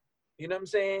Brown. You know what I'm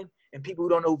saying? And people who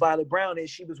don't know who Violet Brown is,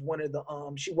 she was one of the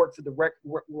she worked for the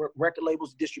record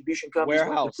labels, distribution companies.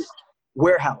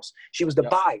 Warehouse. She was the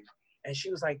buyer. And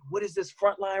she was like, what is this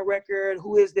Frontline record?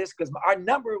 Who is this? Because our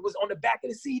number was on the back of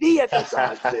the CD at that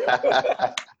time.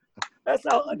 That's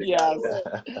how underground it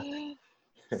was.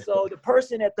 So the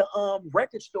person at the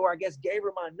record store, I guess, gave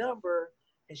her my number,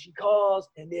 and she calls,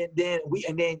 and then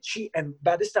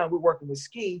by this time we're working with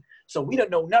Ski, so we don't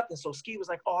know nothing. So Ski was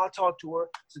like, oh, I'll talk to her.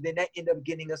 So then that ended up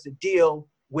getting us a deal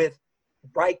with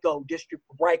Penalty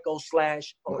 /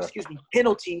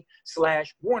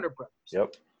 Warner Brothers.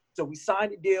 Yep. So we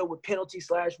signed a deal with Penalty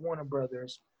 / Warner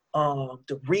Brothers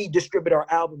to redistribute our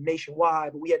album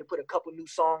nationwide, but we had to put a couple new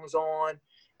songs on,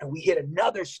 and we had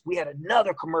another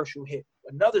commercial hit,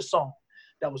 another song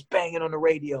that was banging on the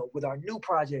radio with our new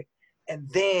project. And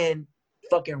then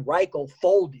fucking Ryko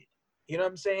folded. You know what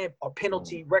I'm saying? Our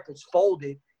Penalty Records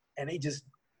folded, and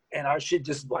our shit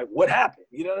just like, what happened?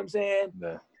 You know what I'm saying?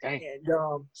 Yeah. And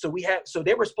so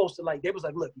they were supposed to they was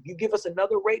like, look, if you give us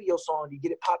another radio song, you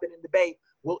get it popping in the Bay,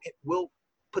 we'll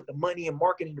put the money in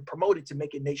marketing to promote it to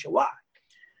make it nationwide.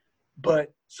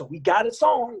 But so we got a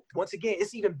song. Once again,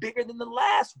 it's even bigger than the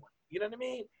last one. You know what I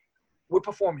mean? We're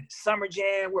performing at Summer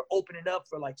Jam. We're opening up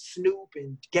for like Snoop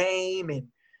and Game and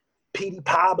Petey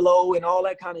Pablo and all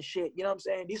that kind of shit. You know what I'm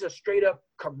saying? These are straight up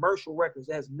commercial records.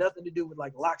 It has nothing to do with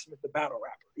like Locksmith the Battle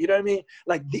Rapper. You know what I mean?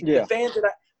 Like the fans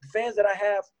that I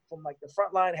have from like the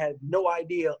Frontline had no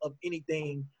idea of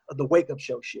anything of the Wake Up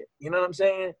Show shit. You know what I'm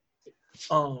saying?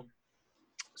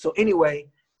 So anyway,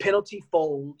 Penalty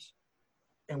folds,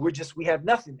 and we have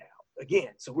nothing now.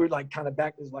 Again, so we're like kind of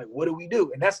back to like, what do we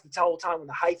do? And that's the whole time when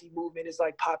the hyphy movement is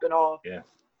like popping off. Yeah.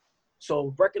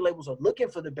 So record labels are looking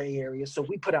for the Bay Area. So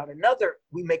we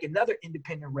make another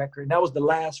independent record. And that was the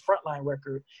last Frontline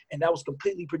record. And that was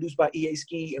completely produced by EA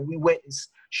Ski. And we went and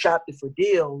shopped it for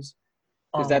deals.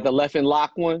 Is that the Left and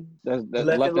Lock one? That's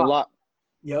Left and Lock?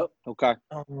 Yep. Okay.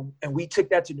 And we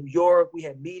took that to New York. We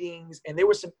had meetings and there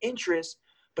was some interest,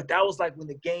 but that was like when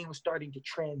the game was starting to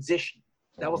transition.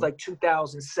 That was like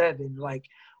 2007, like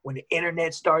when the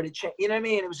internet started changing. You know what I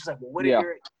mean? It was just like, well, what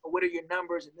are your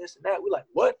numbers and this and that? We're like,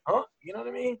 what? Huh? You know what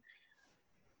I mean?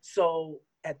 So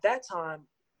at that time,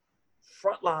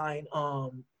 Frontline,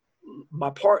 my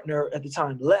partner at the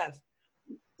time left,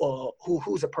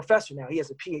 who's a professor now. He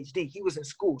has a PhD. He was in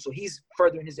school, so he's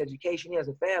furthering his education. He has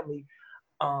a family.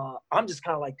 I'm just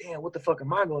kind of like, damn, what the fuck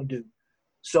am I going to do?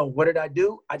 So what did I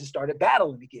do? I just started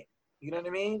battling again. You know what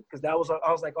I mean? Because I was like,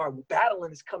 all right, well,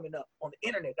 battling is coming up on the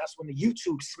internet. That's when the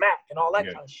YouTube smack and all that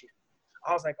kind of shit.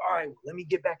 I was like, all right, well, let me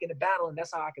get back into battling.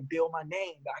 That's how I can build my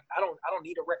name. I don't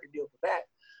need a record deal for that.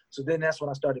 So then that's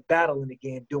when I started battling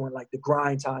again, doing like the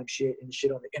grind time shit and the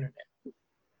shit on the internet.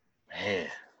 Man.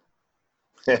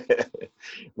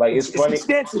 Like it's funny. It's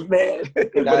extensive, man.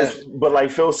 but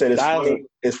like Phil said,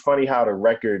 it's funny how the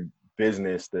record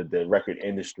business, the record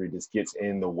industry just gets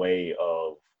in the way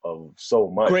of so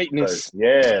much greatness.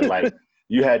 Like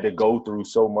you had to go through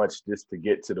so much just to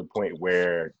get to the point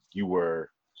where you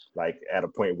were like at a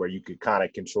point where you could kind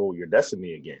of control your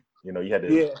destiny again. You know, you had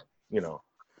to, so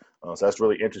that's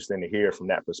really interesting to hear from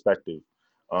that perspective.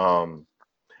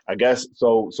 I guess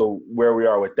so where we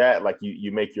are with that, like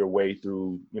you make your way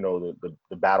through, you know,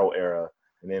 the battle era,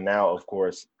 and then now of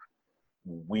course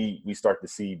we start to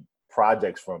see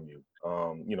projects from you.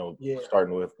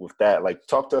 Starting with that, like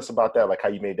talk to us about that, like how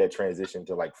you made that transition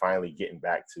to like finally getting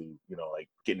back to, you know, like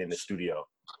getting in the studio.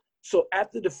 So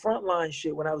after the Frontline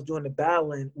shit, when I was doing the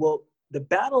battling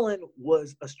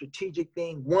was a strategic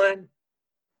thing. One,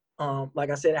 like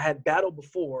I said, I had battled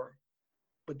before,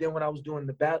 but then when I was doing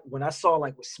when I saw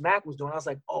like what Smack was doing, I was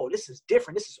like, oh, this is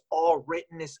different. This is all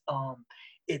written. It's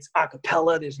a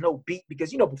cappella. There's no beat,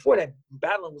 because, you know, before that,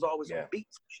 battling was always on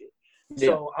beats and shit.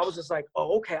 So I was just like,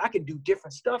 oh, okay, I can do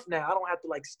different stuff now. I don't have to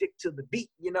like stick to the beat,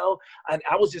 you know? And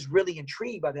I was just really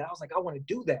intrigued by that. I was like, I want to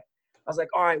do that. I was like,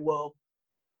 all right, well,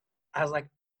 how do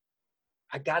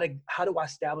I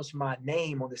establish my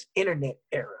name on this internet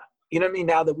era? You know what I mean?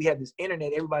 Now that we have this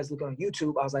internet, everybody's looking on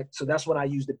YouTube. I was like, so that's when I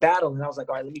used the battle. And I was like,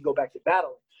 all right, let me go back to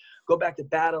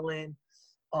battling.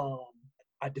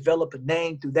 I developed a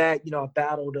name through that. You know, I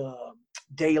battled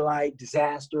Daylight,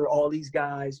 Disaster, all these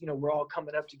guys. You know, we're all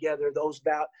coming up together. Those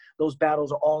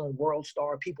battles are all in World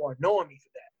Star. People are knowing me for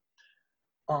that.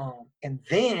 And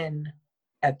then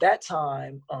at that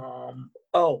time,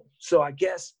 so I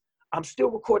guess I'm still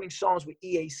recording songs with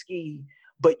EA Ski,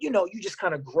 but you know, you just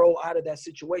kind of grow out of that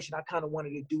situation. I kind of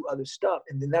wanted to do other stuff.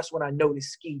 And then that's when I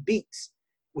noticed Ski Beats,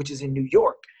 which is in New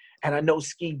York. And I know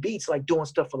Ski Beats like doing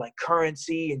stuff for like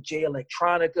Currency and Jay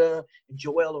Electronica and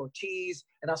Joel Ortiz.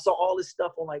 And I saw all this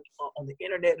stuff on like on the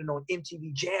internet and on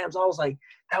MTV Jams. I was like,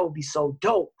 that would be so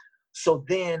dope. So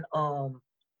then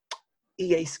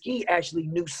EA Ski actually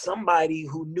knew somebody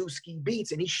who knew Ski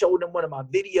Beats, and he showed them one of my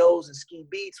videos, and Ski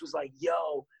Beats was like,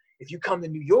 yo, if you come to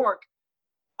New York,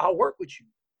 I'll work with you.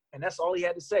 And that's all he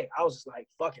had to say. I was just like,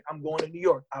 fuck it, I'm going to New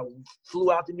York. I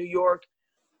flew out to New York.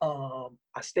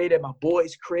 I stayed at my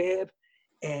boy's crib,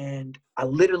 and I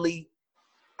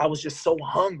was just so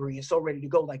hungry and so ready to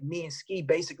go. Like, me and Ski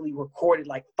basically recorded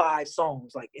like 5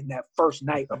 songs, like in that first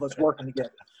night of us working together.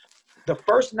 The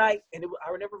first night, and I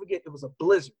will never forget, it was a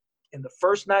blizzard. And the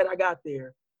first night I got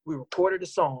there, we recorded a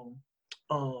song.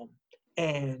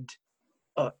 Did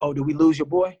we lose your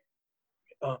boy?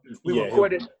 We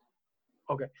recorded.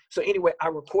 Okay. So anyway, I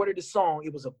recorded a song.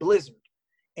 It was a blizzard.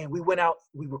 And we went out,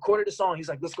 we recorded a song. He's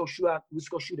like, let's go shoot a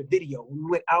video. We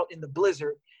went out in the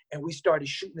blizzard and we started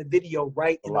shooting the video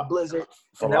right in the blizzard.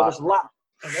 And that was locked.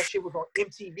 And that shit was on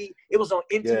MTV. It was on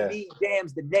MTV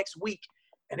Jams the next week.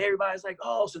 And everybody's like,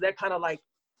 oh, so that kind of like,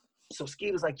 so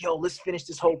Ski was like, yo, let's finish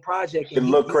this whole project. And it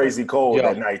looked crazy cold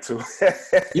that night too.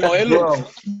 Yo, it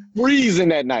looked freezing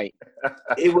that night.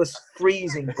 It was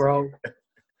freezing, bro.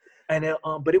 And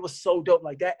but it was so dope.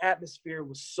 Like, that atmosphere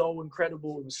was so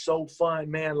incredible. It was so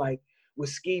fun, man. Like, with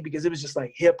Ski, because it was just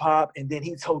like hip hop. And then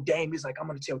he told Dame, he's like, I'm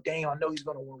gonna tell Dame, I know he's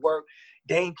gonna want to work.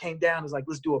 Dame came down, was like,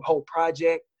 let's do a whole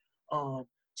project.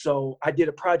 So I did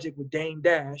a project with Dame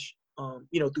Dash,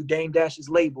 through Dame Dash's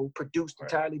label, produced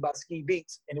entirely by Ski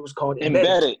Beats, and it was called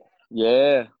Embedded.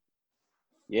 Yeah.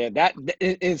 That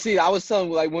and see, I was telling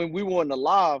you, like, when we were on the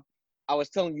live, I was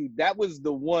telling you that was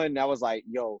the one I was like,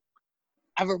 yo,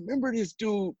 I remember this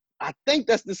dude. I think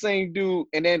that's the same dude.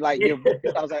 And then like,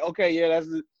 I was like, okay, yeah, that's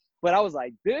it. But I was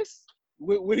like, this,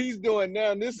 what he's doing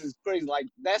now, this is crazy. Like,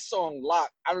 that song Lock,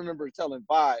 I remember telling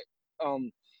Vi, I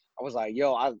was like,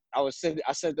 yo, I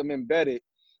sent them Embedded.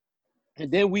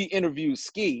 And then we interviewed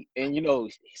Ski, and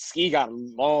Ski got a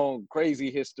long, crazy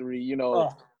history,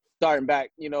 starting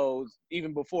back,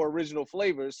 even before Original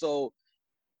Flavors. So,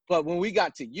 but when we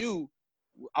got to you,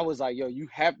 I was like, yo, you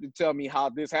have to tell me how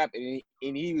this happened.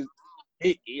 And he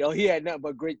had nothing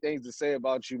but great things to say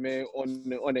about you, man,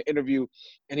 on the interview.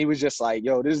 And he was just like,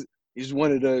 yo, this is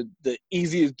one of the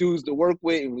easiest dudes to work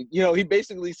with. And, he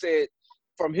basically said,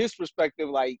 from his perspective,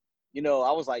 like, I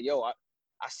was like, yo, I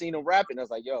seen him rapping. I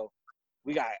was like, yo,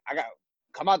 I got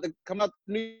come out to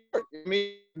New York. I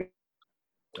mean,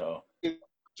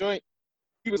 joint.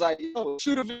 He was like, yo,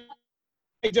 shoot a video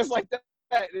just like that.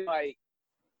 And like,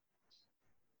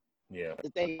 yeah, the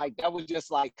thing, like, that was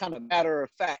just like kind of matter of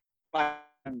fact. Like,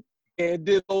 and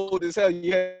did old as hell.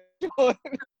 Yeah.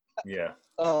 Yeah.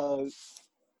 No,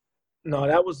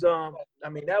 that was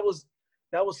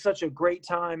that was such a great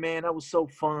time, man. That was so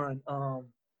fun.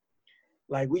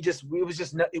 Like, we just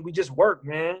worked,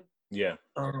 man. Yeah.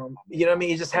 You know what I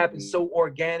mean? It just happened so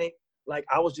organic. Like,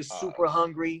 I was just super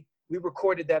hungry. We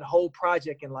recorded that whole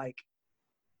project in like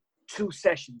 2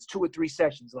 or 3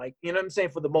 sessions. Like, you know what I'm saying?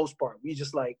 For the most part, we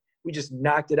just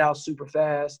knocked it out super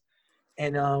fast.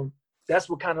 And that's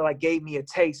what kind of like gave me a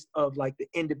taste of like the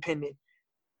independent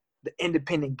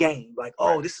game. Like,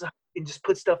 oh, this is how you can just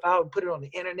put stuff out and put it on the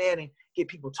internet and get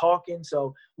people talking.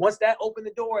 So once that opened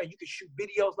the door and you could shoot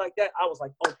videos like that, I was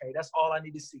like, okay, that's all I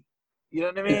need to see. You know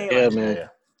what I mean? Yeah, like, man.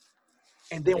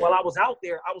 And then while I was out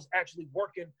there, I was actually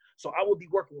working. So I would be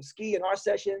working with Ski in our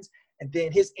sessions. And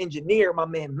then his engineer, my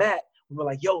man Matt, we were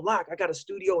like, yo, Locke, I got a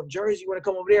studio in Jersey. You want to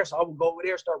come over there? So I would go over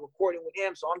there, start recording with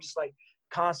him. So I'm just like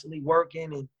constantly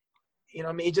working. And, you know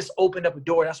what I mean? It just opened up a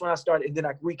door. That's when I started. And then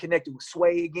I reconnected with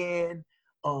Sway again.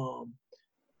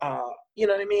 You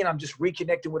know what I mean? I'm just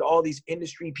reconnecting with all these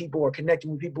industry people or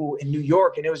connecting with people in New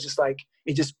York. And it was just like,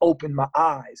 it just opened my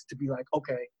eyes to be like,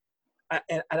 okay.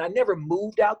 And I never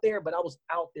moved out there, but I was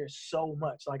out there so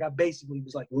much. Like, I basically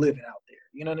was like living out there.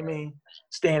 You know what I mean?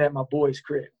 Staying at my boy's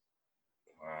crib.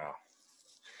 Wow.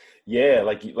 Yeah,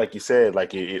 like you said,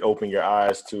 like it opened your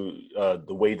eyes to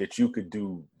the way that you could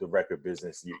do the record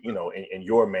business, in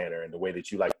your manner and the way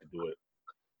that you like to do it.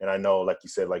 And I know, like you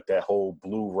said, like that whole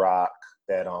blue rock,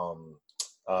 that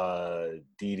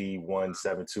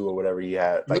DD172 or whatever he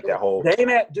had, like that whole. Dame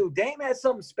had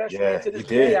something special. Yeah, man. To this he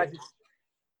did. day,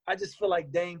 I just feel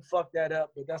like Dame fucked that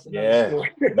up, but that's another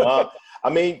story. No, I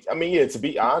mean, yeah. To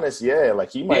be honest, yeah,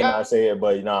 like he might not say it,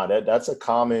 but nah, that's a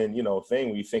common, thing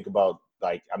when you think about,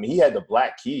 like, I mean, he had the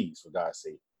Black Keys, for God's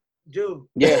sake. Dude.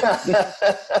 Yeah.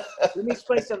 Let me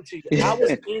explain something to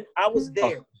you. I was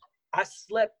there. I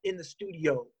slept in the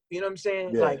studio. You know what I'm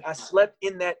saying? Yeah. Like I slept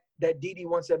in that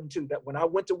DD172. That when I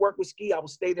went to work with Ski, I would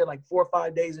stay there like 4 or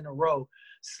 5 days in a row,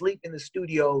 sleep in the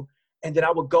studio, and then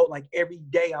I would go like every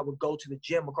day. I would go to the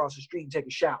gym across the street and take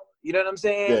a shower. You know what I'm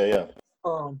saying? Yeah.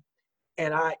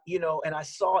 And I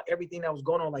saw everything that was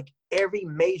going on. Like every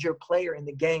major player in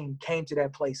the game came to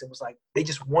that place. It was like they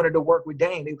just wanted to work with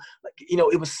Dame.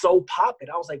 It was so popping.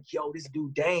 I was like, yo, this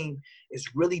dude Dame is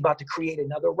really about to create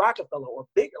another Rockefeller or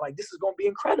bigger. Like this is gonna be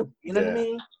incredible. You know what I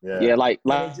mean? Yeah, like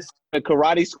just the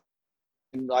karate school,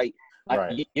 like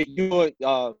right. you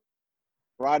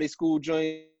karate school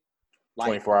joint,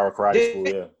 like 24-hour karate school.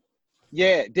 Yeah.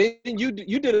 Yeah, then you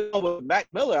did it with Mac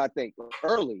Miller, I think,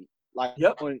 early. Like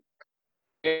when,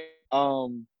 it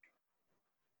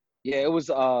was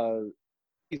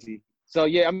easy. So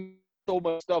yeah, I mean, so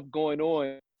much stuff going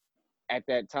on at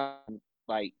that time.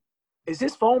 Like, is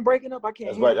his phone breaking up? I can't.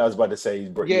 I was about to say he's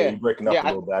breaking up a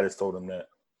little bit. I just told him that.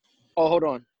 Oh, hold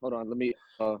on. Let me.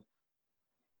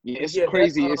 It's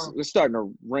crazy. It's starting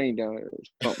to rain down there or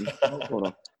something. Hold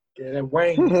on. Yeah, that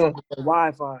rain. The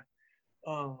Wi-Fi.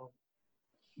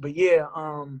 But yeah.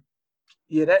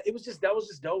 That was just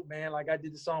dope, man. Like I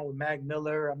did the song with Mac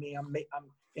Miller. I mean, I'm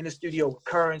in the studio with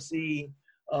Currency,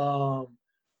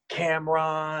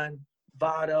 Cameron,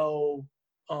 Vado.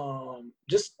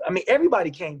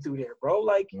 Everybody came through there, bro.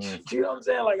 Like, you know what I'm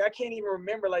saying? Like I can't even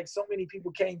remember. Like so many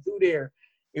people came through there.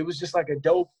 It was just a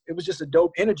dope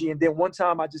energy. And then one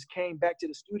time I just came back to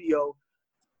the studio.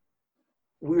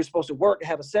 We were supposed to work and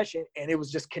have a session, and it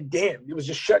was just condemned. It was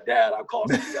just shut down. I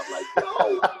called Steve. I'm like,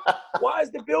 yo, why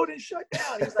is the building shut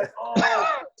down? He's like, oh,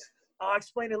 I'll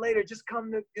explain it later. Just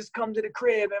come to the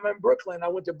crib. I'm in Brooklyn. I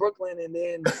went to Brooklyn, and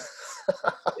then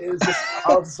it was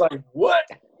I was like, what?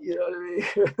 You know what I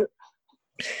mean?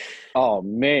 Oh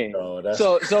man. Oh, that's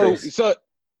so crazy.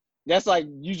 that's like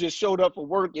you just showed up for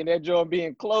work and that joint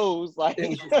being closed. Like it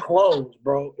was just closed,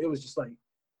 bro. It was just like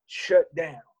shut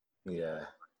down. Yeah.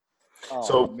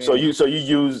 Oh, so you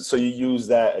use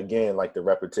that again, like the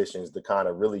repetitions, to kind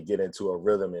of really get into a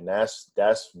rhythm, and that's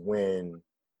when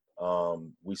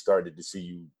we started to see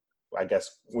you. I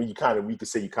guess when we could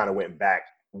say you kind of went back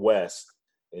west,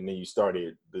 and then you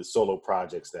started the solo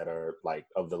projects that are like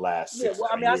of the last 6 well,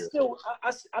 I mean, years.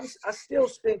 I still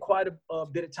spent quite a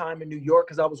bit of time in New York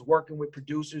because I was working with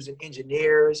producers and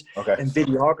engineers and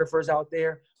videographers out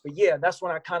there. But yeah, that's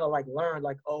when I kind of like learned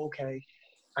like, oh, okay,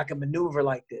 I can maneuver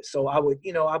like this. So I would,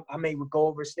 I may go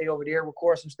over, stay over there,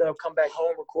 record some stuff, come back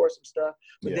home, record some stuff.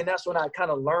 But then that's when I kind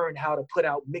of learned how to put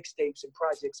out mixtapes and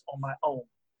projects on my own,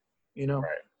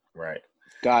 Right.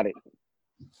 Got it.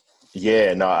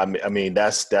 Yeah, no, I mean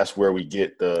that's where we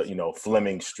get the,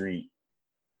 Fleming Street,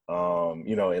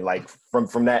 and like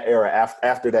from that era,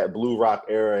 after that Blue Rock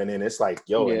era, and then it's like,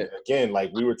 and again,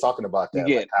 like we were talking about that.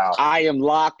 You get like how I Am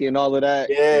Lock and all of that.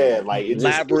 Yeah, like it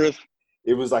Labyrinth.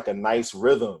 It was like a nice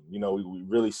rhythm, we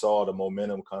really saw the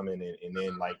momentum coming, and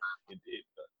then like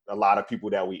a lot of people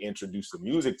that we introduced the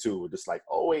music to were just like,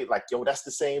 oh wait, like, yo, that's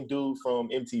the same dude from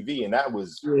MTV, and that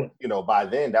was, by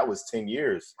then that was 10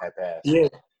 years had passed.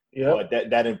 Yeah. But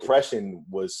that impression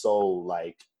was so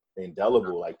like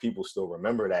indelible, like people still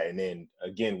remember that. And then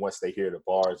again, once they hear the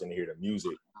bars and they hear the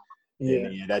music,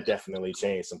 that definitely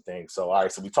changed some things. So all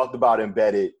right, so we talked about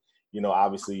Embedded,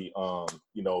 obviously, from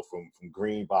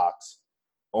Green Box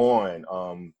on,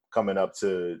 coming up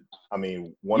to, I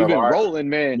mean, You've been rolling,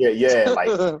 man. Yeah,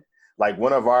 like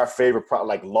one of our favorite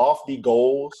like Lofty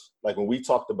Goals. Like when we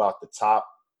talked about the top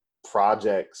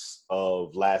projects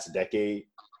of last decade.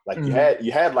 Like you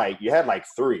had like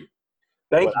 3.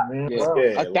 Thank you, man.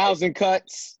 Yeah. Wow. 1,000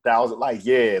 cuts.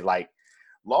 1,000, like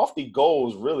Lofty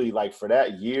Goals really, like for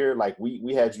that year, like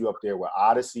we had you up there with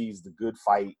Odysseys, The Good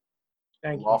Fight,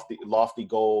 Lofty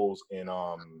Goals, and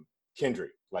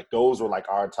Kendrick. Like those were like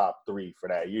our top 3 for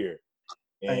that year.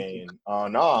 And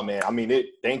no, man, I mean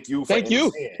thank you.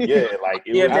 Yeah, like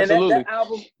it was, man,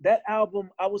 that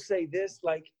album, I will say this,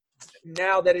 like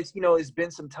now that it's it's been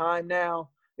some time now.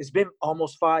 It's been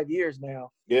almost 5 years now.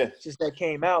 Yeah. Since that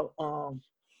came out.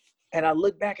 And I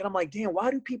look back and I'm like, damn, why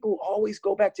do people always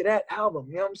go back to that album?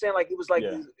 You know what I'm saying? Like, it was like,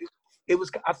 it was,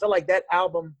 I felt like that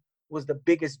album was the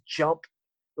biggest jump,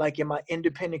 like in my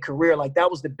independent career, like that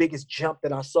was the biggest jump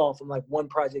that I saw from like one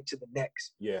project to the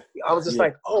next. Yeah. I was just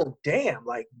like, oh, damn,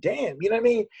 you know what I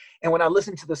mean? And when I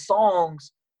listened to the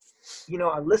songs, you know,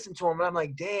 I listened to them and I'm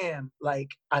like, damn,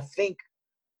 like I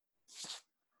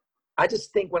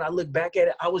just think when I look back at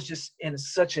it, I was just in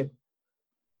such a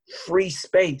free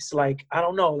space. Like, I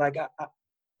don't know, like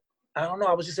I don't know.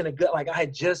 I was just in a good, like I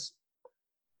had just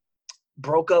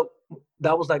broke up.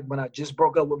 That was like when I just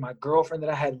broke up with my girlfriend that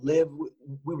I had lived with.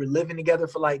 We were living together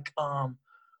for like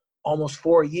almost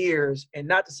 4 years. And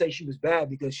not to say she was bad,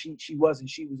 because she wasn't.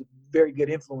 She was a very good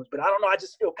influence. But I don't know, I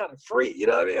just feel kind of free. You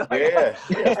know what I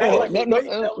mean? Like,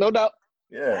 No doubt.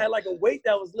 I had like a weight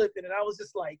that was lifted, and I was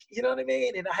just like, you know what I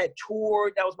mean? And I had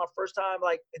toured. That was my first time,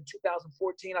 like in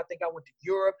 2014. I think I went to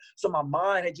Europe. So my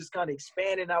mind had just kind of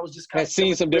expanded. And I was just kind of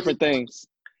seen some different things.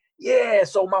 Yeah,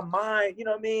 so my mind, you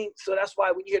know what I mean? So that's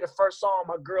why when you hear the first song,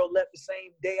 my girl left the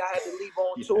same day I had to leave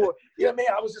on tour. You know what I mean?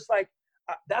 I was just like,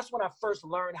 that's when I first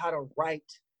learned how to write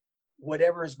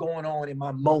whatever is going on in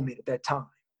my moment at that time.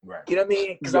 Right. You know what I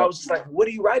mean? Because I was just like, what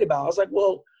do you write about? I was like,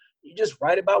 well, you just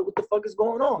write about what the fuck is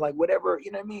going on, like whatever,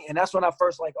 you know what I mean? And that's when I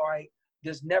first like, all right,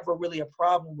 there's never really a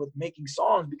problem with making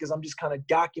songs, because I'm just kind of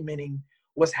documenting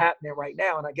what's happening right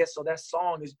now. And I guess so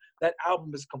that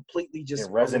album is completely just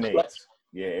it resonates.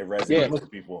 Yeah, it resonates with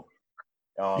people.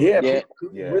 Really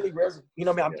resonates. You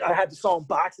know what I mean? I had the song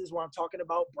Boxes where I'm talking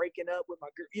about breaking up with my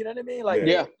girl. You know what I mean?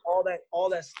 Like all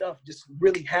that stuff just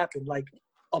really happened like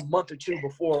a month or two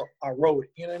before I wrote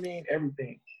it. You know what I mean?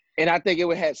 Everything. And I think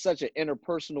it had such an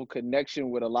interpersonal connection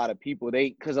with a lot of people.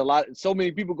 So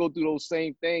many people go through those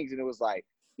same things, and it was like,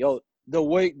 yo, the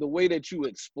way that you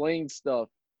explain stuff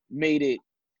made it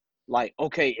like,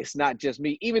 okay, it's not just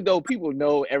me. Even though people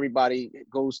know everybody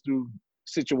goes through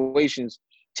situations,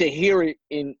 to hear it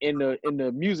in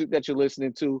the music that you're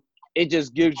listening to, it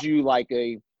just gives you like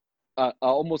a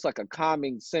almost like a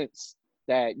calming sense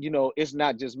that, you know, it's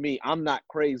not just me. I'm not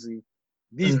crazy.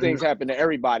 These things happen to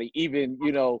everybody, even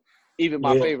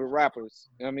my favorite rappers.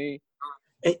 You know what I mean?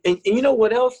 And you know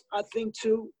what else I think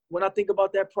too? When I think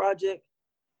about that project,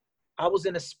 I was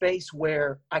in a space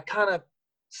where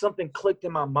something clicked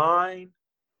in my mind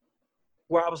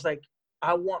where I was like,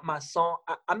 I want my song.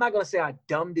 I'm not going to say I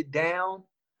dumbed it down,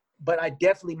 but I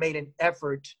definitely made an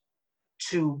effort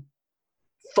to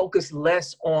focus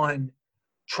less on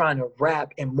trying to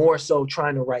rap and more so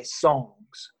trying to write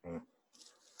songs.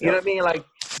 You know what I mean? Like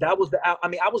that was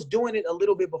I was doing it a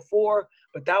little bit before,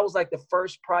 but that was like the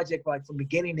first project, like from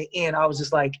beginning to end. I was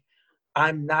just like,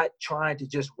 I'm not trying to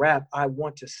just rap. I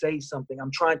want to say something.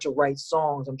 I'm trying to write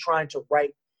songs. I'm trying to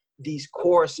write these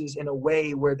choruses in a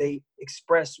way where they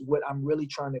express what I'm really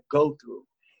trying to go through.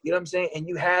 You know what I'm saying? And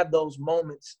you have those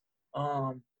moments,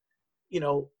 you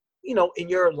know, in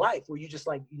your life where you just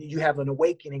like, you have an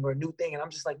awakening or a new thing. And I'm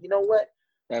just like, you know what?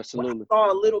 Absolutely. I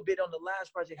saw a little bit on the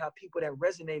last project how people that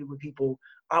resonated with people,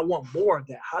 I want more of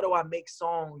that. How do I make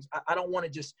songs? I don't want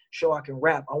to just show I can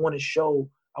rap. I want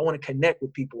to connect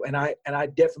with people. And I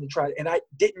definitely tried. And I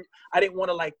didn't want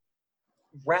to like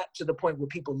rap to the point where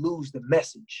people lose the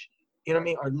message, you know what I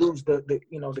mean? Or lose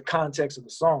the context of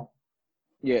the song.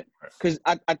 Yeah. Cause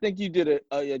I think you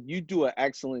do an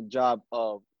excellent job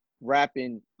of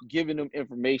rapping, giving them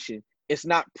information. It's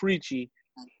not preachy.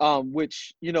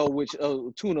 Which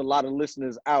tune a lot of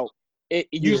listeners out.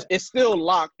 It's still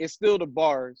locked. It's still the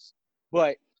bars,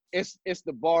 but it's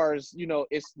the bars. You know,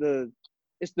 it's the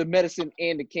medicine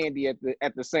and the candy at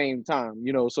the same time.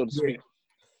 You know, so to speak.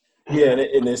 Yeah,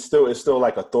 and it's still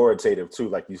like authoritative too.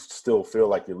 Like you still feel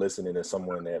like you're listening to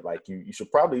someone that like you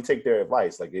should probably take their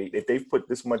advice. Like if they've put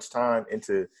this much time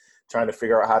into trying to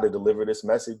figure out how to deliver this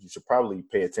message, you should probably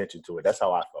pay attention to it. That's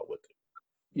how I felt with it.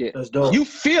 Yeah, that's dope. You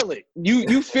feel it.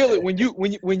 You feel it when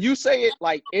you say it.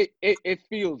 Like it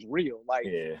feels real. Like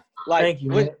like thank you,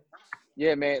 man.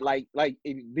 Yeah, man. Like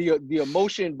the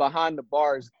emotion behind the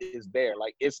bars is there.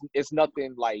 Like it's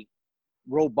nothing like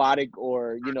robotic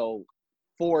or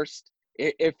forced.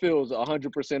 It feels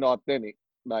 100% authentic.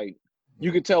 Like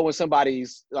you can tell when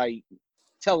somebody's like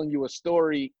telling you a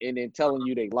story and then telling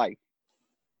you their life.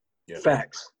 Yeah.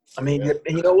 Facts. I mean, and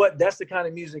you know what? That's the kind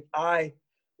of music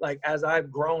like as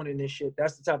I've grown in this shit,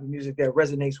 that's the type of music that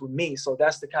resonates with me. So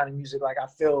that's the kind of music like I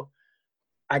feel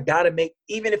I gotta make,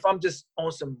 even if I'm just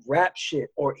on some rap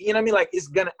shit or, you know what I mean? Like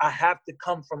I have to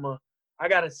come from I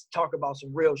gotta talk about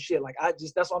some real shit. Like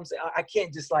that's what I'm saying. I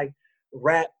can't just like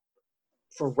rap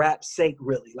for rap's sake,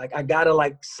 really. Like I gotta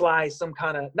like slide some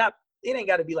kind of, it ain't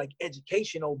gotta be like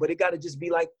educational, but it gotta just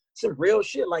be like some real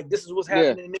shit. Like this is what's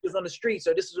happening to niggas on the streets,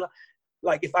 or this is what,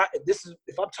 like if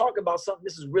I'm talking about something,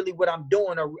 this is really what I'm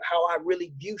doing or how I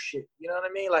really view shit. You know what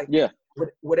I mean? Like, Yeah.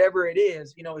 Whatever it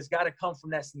is, you know, it's got to come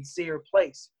from that sincere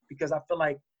place, because I feel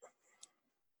like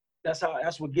that's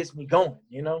what gets me going,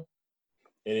 you know?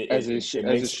 And it makes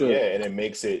should. Yeah, and it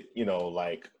makes it, you know,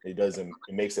 like it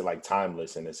makes it like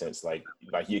timeless in a sense, like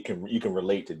you can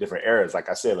relate to different eras. Like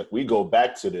I said, like we go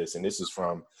back to this, and this is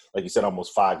from, like you said,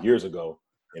 almost 5 years ago,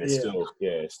 and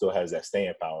it still has that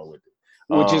staying power with it,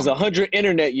 which is 100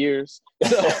 internet years.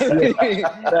 So.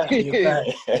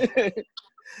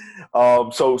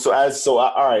 All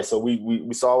right, so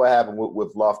we saw what happened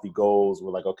with Lofty Goals.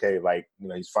 We're like, okay, like, you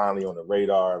know, he's finally on the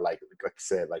radar. Like I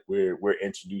said, like we're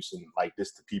introducing like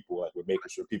this to people. Like we're making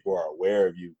sure people are aware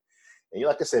of you. And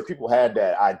like I said, people had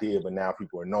that idea, but now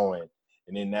people are knowing.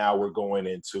 And then now we're going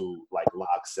into like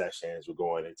Lock Sessions. We're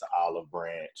going into Olive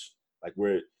Branch. Like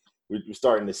we're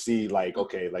starting to see like,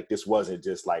 okay, like this wasn't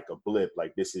just like a blip.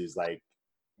 Like this is like,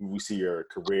 we see your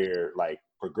career like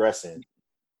progressing.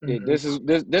 Yeah, this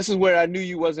is where I knew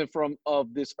you wasn't from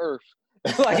of this earth.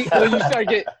 Like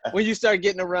when you start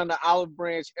getting around the Olive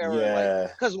Branch era,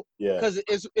 like, because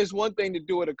it's one thing to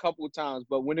do it a couple of times,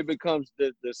 but when it becomes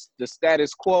the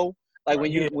status quo, like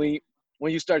when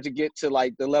you start to get to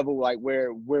like the level like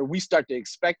where we start to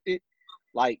expect it,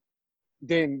 like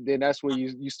then that's where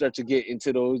you start to get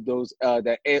into those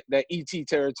that ET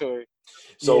territory.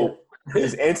 So.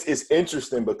 It's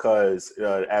interesting because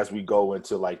as we go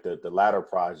into like the latter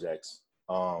projects,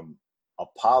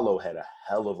 Apollo had a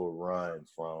hell of a run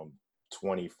from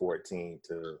 2014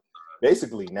 to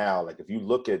basically now. Like if you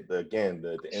look at the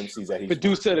MCs that he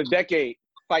produced of the decade,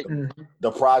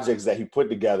 the projects that he put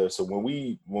together. So when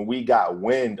we got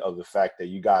wind of the fact that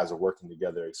you guys are working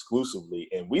together exclusively,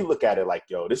 and we look at it like,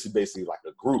 yo, this is basically like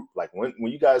a group. Like when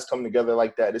you guys come together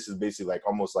like that, this is basically like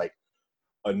almost like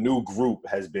a new group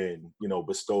has been, you know,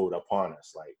 bestowed upon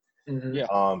us. Like,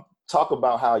 talk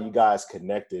about how you guys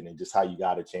connected and just how you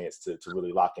got a chance to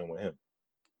really lock in with him.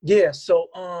 Yeah. So,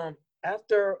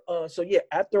 after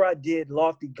I did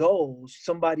Lofty Goals,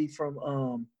 somebody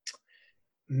from,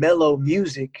 Mellow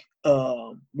Music,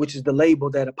 which is the label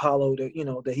that Apollo,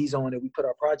 that he's on, that we put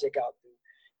our project out through.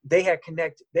 They had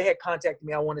contacted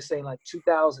me, I want to say in like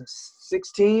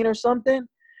 2016 or something.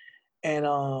 And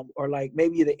or like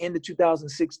maybe the end of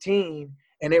 2016,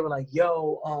 and they were like,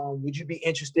 yo, would you be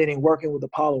interested in working with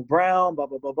Apollo Brown, blah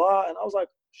blah blah blah. And I was like,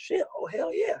 shit, oh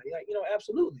hell yeah, like, you know,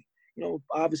 absolutely. You know,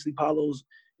 obviously Apollo's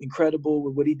incredible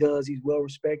with what he does, he's well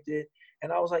respected.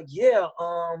 And I was like, yeah.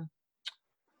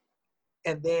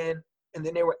 And then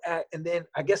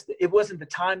I guess it wasn't the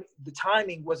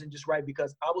timing wasn't just right,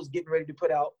 because I was getting ready to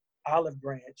put out Olive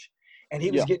Branch, and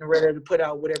he was getting ready to put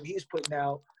out whatever he's putting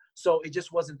out. So it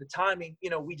just wasn't the timing. You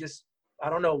know, we just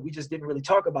didn't really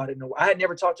talk about it. No, I had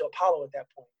never talked to Apollo at that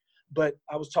point, but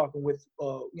I was talking with,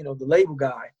 the label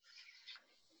guy.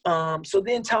 So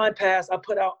then time passed. I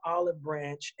put out Olive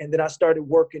Branch, and then I started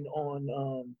working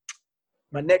on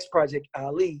my next project,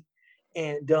 Ali.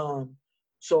 And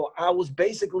so I was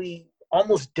basically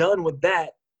almost done with that.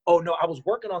 Oh, no, I was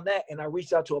working on that, and I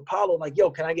reached out to Apollo, like,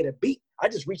 yo, can I get a beat? I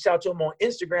just reached out to him on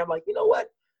Instagram, like, you know what?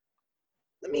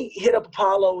 Let me hit up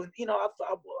Apollo, and, you know,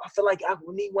 I feel like I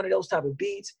need one of those type of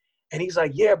beats. And he's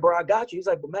like, yeah, bro, I got you. He's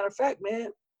like, but matter of fact, man,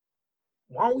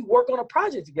 why don't we work on a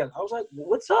project together? I was like, well,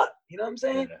 what's up? You know what I'm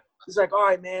saying? Yeah. He's like, all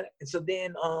right, man. And so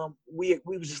then we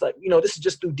was just like, you know, this is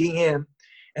just through DM.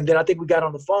 And then I think we got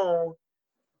on the phone,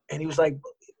 and he was like,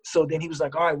 so then he was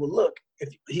like, all right, well, look,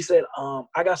 he said,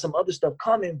 I got some other stuff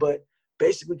coming, but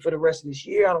basically for the rest of this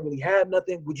year, I don't really have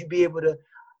nothing. Would you be able to,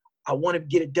 I want to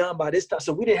get it done by this time.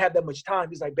 So we didn't have that much time.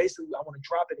 He's like, basically, I want to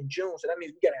drop it in June. So that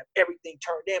means we got to have everything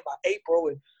turned in by April.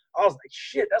 And I was like,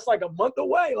 shit, that's like a month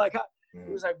away. Like,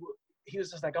 he was like, he was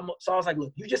just like, so I was like,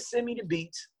 look, you just send me the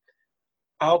beats.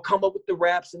 I'll come up with the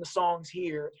raps and the songs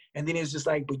here. And then he was just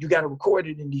like, but you got to record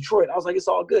it in Detroit. I was like, it's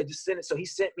all good. Just send it. So he would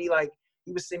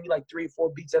send me like 3 or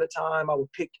 4 beats at a time. I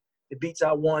would pick the beats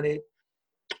I wanted.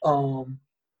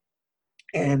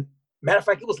 And matter of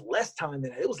fact, it was less time than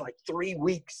that. It was like 3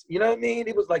 weeks. You know what I mean?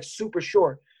 It was like super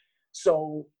short.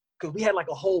 So, because we had like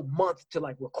a whole month to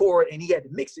like record, and he had to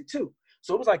mix it too.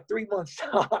 So it was like 3 months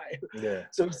time. Yeah.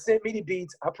 So he sent me the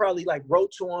beats. I probably like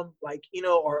wrote to him, like, you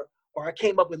know, or I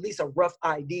came up with at least a rough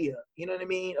idea, you know what I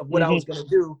mean, of what I was going to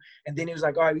do. And then he was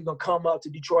like, all right, we're going to come up to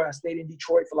Detroit. I stayed in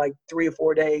Detroit for like 3 or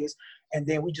 4 days. And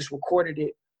then we just recorded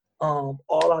it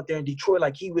all out there in Detroit.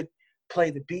 Like, he would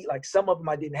play the beat. Like, some of them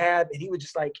I didn't have. And he would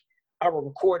just like, I would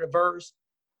record a verse,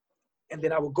 and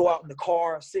then I would go out in the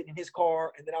car, sit in his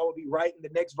car, and then I would be writing the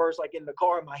next verse like in the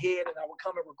car in my head, and I would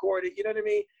come and record it. You know what I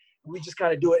mean? we just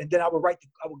kind of do it. And then I would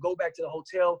go back to the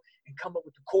hotel and come up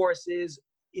with the choruses,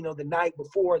 you know, the night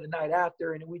before, the night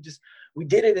after. And we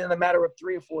did it in a matter of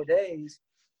 3 or 4 days.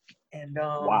 And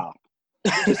wow.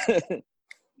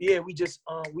 we just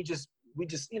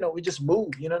you know, we just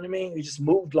moved, you know what I mean? We just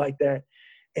moved like that.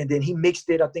 And then he mixed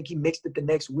it. I think he mixed it the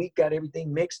next week, got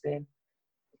everything mixed in.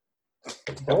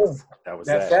 Boom. That was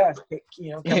that that. fast.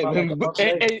 You know, come out like a month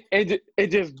later. It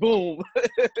just boom.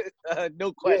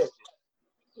 No question.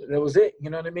 Yeah. That was it. You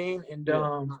know what I mean? And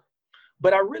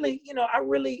but I really,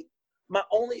 my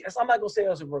only, I'm not gonna say it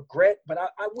was a regret, but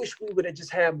I wish we would have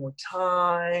just had more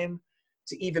time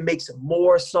to even make some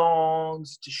more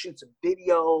songs, to shoot some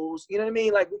videos. You know what I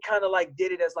mean? Like we kind of like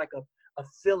did it as like a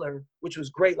filler, which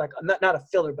was great. Like not a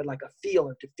filler, but like a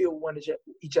feeler to feel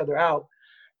each other out.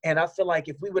 And I feel like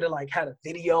if we would have like had a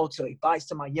video to Advice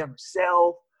to My Younger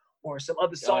Self or some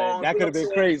other songs, that could have been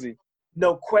crazy.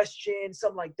 No question,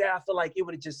 something like that. I feel like it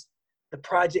would have just, the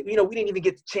project, you know, we didn't even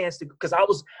get the chance to, because I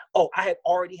had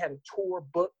already had a tour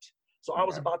booked. So I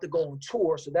was about to go on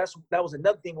tour. So that was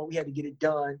another thing where we had to get it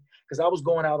done, because I was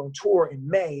going out on tour in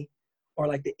May or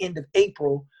like the end of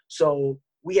April. So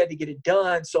we had to get it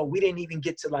done. So we didn't even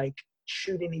get to like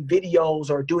shoot any videos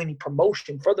or do any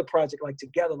promotion for the project, like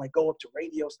together, like go up to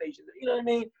radio stations, you know what I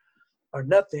mean? Or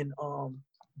nothing.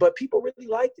 But people really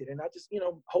liked it. And I just, you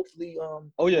know, hopefully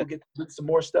we'll get some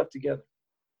more stuff together.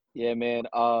 Yeah, man.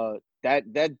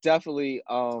 That definitely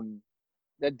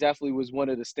was one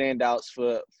of the standouts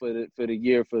for the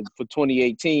year for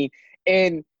 2018.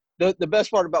 And the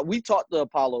best part about, we talked to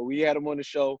Apollo, we had him on the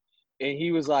show, and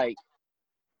he was like,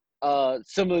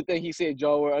 similar thing he said,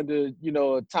 Joe, we're under, you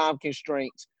know, time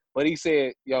constraints, but he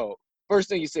said, yo, first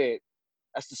thing he said,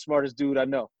 that's the smartest dude I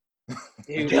know.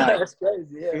 He was like, that's crazy.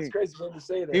 Yeah, it's crazy for him to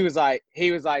say that. He was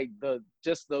like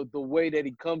the way that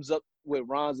he comes up with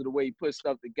rhymes and the way he puts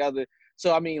stuff together.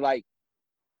 So I mean, like,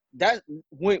 that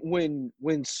when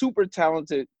super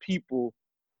talented people,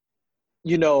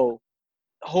 you know,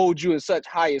 hold you in such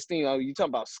high esteem. I mean, you're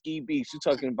talking about Ski Beats,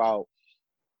 you're talking about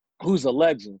who's a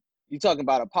legend. You're talking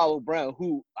about Apollo Brown,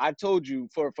 who I told you,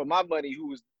 for my money,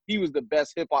 he was the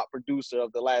best hip hop producer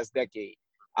of the last decade.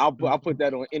 I'll put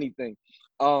that on anything.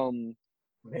 Man,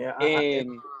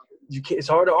 it's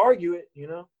hard to argue it, you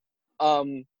know.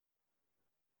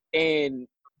 And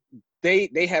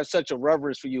they have such a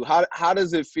reverence for you. How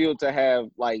does it feel to have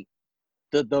like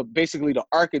the basically the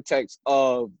architects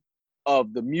of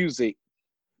the music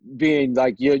being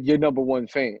like your number one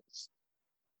fans?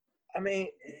 I mean,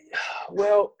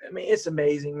 it's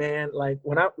amazing, man. Like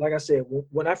when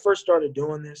I first started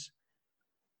doing this,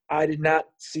 I did not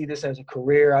see this as a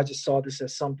career. I just saw this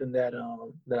as something that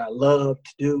I loved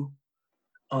to do.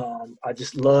 I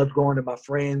just loved going to my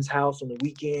friend's house on the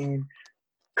weekend,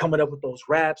 coming up with those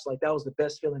raps. Like that was the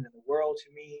best feeling in the world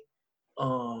to me.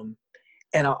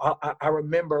 And I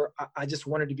remember I just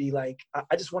wanted to be like,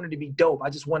 I just wanted to be dope. I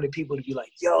just wanted people to be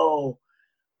like, yo,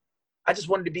 I just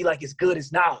wanted to be like as good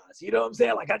as Nas. You know what I'm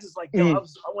saying? Like I just like, yo,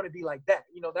 I want to be like that.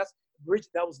 You know, that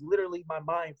was literally my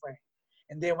mind frame.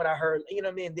 And then when I heard, you know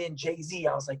what I mean? And then Jay-Z,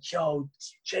 I was like, yo,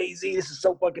 Jay-Z, this is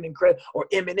so fucking incredible. Or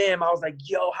Eminem, I was like,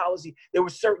 yo, how is he? There were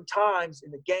certain times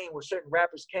in the game where certain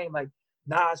rappers came, like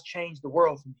Nas changed the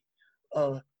world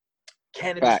for me.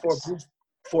 Cannabis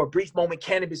for a brief moment,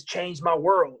 Cannabis changed my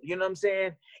world. You know what I'm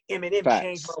saying? Eminem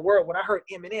changed my world. When I heard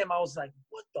Eminem, I was like,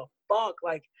 what the fuck?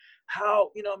 Like,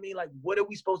 how, you know what I mean? Like, what are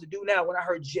we supposed to do now? When I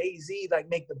heard Jay-Z, like,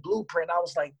 make the Blueprint, I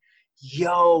was like,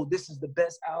 yo, this is the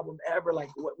best album ever. Like,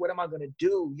 what am I going to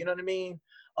do? You know what I mean?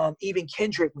 Even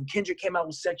Kendrick, when Kendrick came out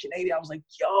with Section 80, I was like,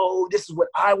 yo, this is what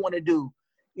I want to do.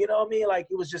 You know what I mean? Like,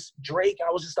 it was just Drake.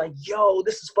 I was just like, yo,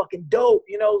 this is fucking dope.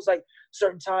 You know, it was like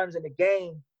certain times in the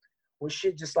game where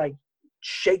shit just like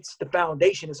shakes the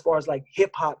foundation as far as like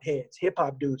hip hop heads, hip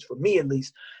hop dudes, for me at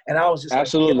least. And I was just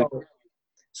absolutely. Like, yo.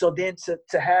 So then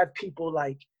to have people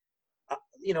like,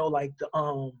 you know, like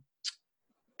the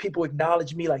people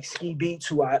acknowledge me, like Ski Beats,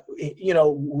 who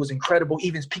was incredible.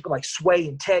 Even people like Sway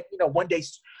and Tech. You know, one day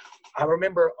I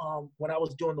remember when I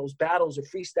was doing those battles or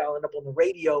freestyling up on the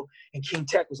radio, and King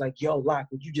Tech was like, "Yo, Lock,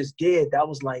 what you just did, that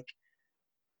was like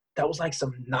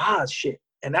some Nas shit."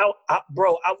 And now,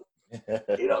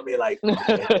 you know what I mean? Like,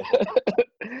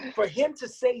 for him to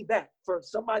say that, for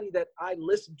somebody that I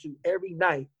listen to every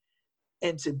night,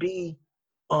 and to be,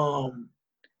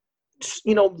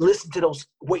 you know, listen to those,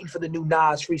 waiting for the new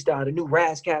Nas freestyle, the new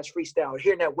Razzcast freestyle,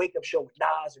 hearing that Wake Up Show with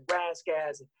Nas and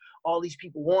Razzcast and all these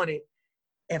people on it.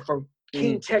 And for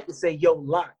King Tech to say, yo,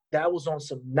 Lock, that was on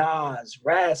some Nas,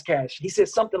 Razzcast. He said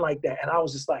something like that. And I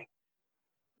was just like,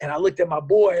 And I looked at my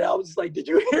boy and I was just like, did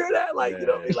you hear that? Like, you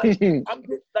know what I mean? Like, I'm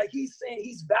just, like, he's saying,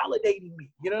 he's validating me.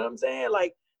 You know what I'm saying?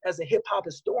 Like, as a hip hop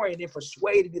historian, and for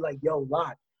Sway to be like, yo,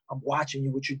 Lot, I'm watching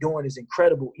you. What you're doing is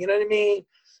incredible. You know what I mean?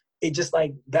 It just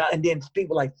like that. And then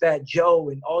people like Fat Joe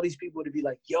and all these people to be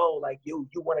like, yo, like, you're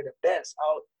one of the best.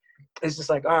 It's just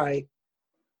like, all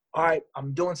right,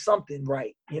 I'm doing something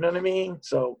right. You know what I mean?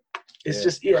 So it's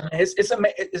just, man, it's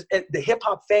the hip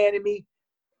hop fan in me.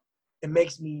 It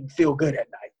makes me feel good at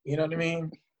night. You know what I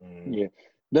mean? Yeah.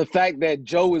 The fact that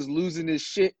Joe was losing his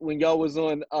shit when y'all was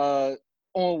on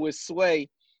with Sway,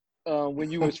 when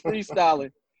you was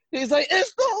freestyling, he's like,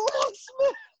 it's the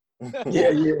locksmith. Yeah.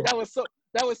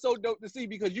 That was so dope to see,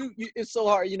 because you it's so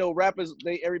hard, rappers,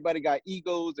 everybody got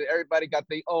egos and everybody got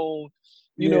their own,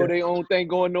 their own thing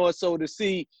going on. So to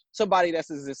see somebody that's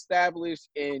as established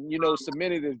and,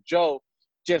 cemented as Joe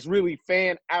just really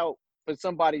fan out for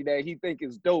somebody that he think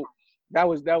is dope, that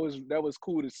was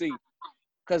cool to see.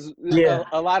 Because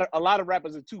a lot of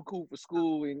rappers are too cool for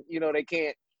school, and they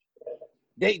can't.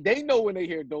 They know when they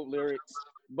hear dope lyrics,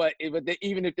 but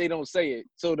even if they don't say it.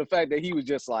 So the fact that he was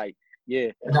just like,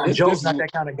 Joe's not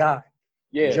that kind of guy.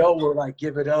 Yeah, Joe will like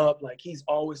give it up. Like, he's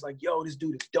always like, yo, this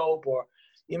dude is dope. Or,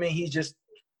 he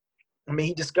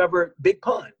discovered Big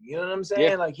Pun. You know what I'm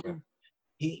saying? Yeah. Like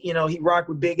he rocked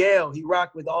with Big L. He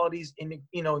rocked with all these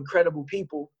incredible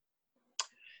people.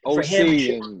 For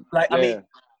him, I mean,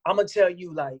 I'm gonna tell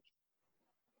you, like,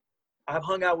 I've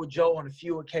hung out with Joe on a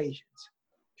few occasions,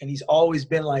 and he's always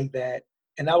been like that.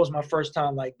 And that was my first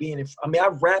time, like, being in. I mean,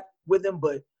 I've rapped with him,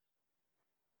 but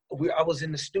I was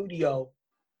in the studio,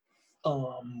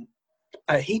 a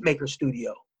Heatmaker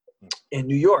studio in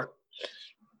New York,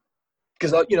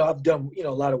 because I've done a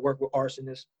lot of work with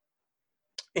Arsonist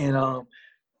and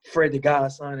Fred the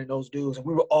Godson and those dudes, and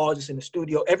we were all just in the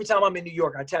studio. Every time I'm in New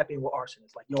York, I tap in with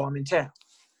Arsonist, like, yo, I'm in town.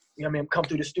 You know what I mean? Come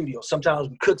through the studio. Sometimes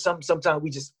we cook something. Sometimes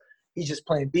he's just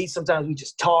playing beats. Sometimes we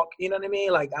just talk. You know what I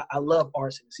mean? Like, I love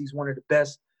Arsonist. He's one of the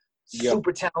best,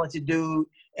 super talented dude,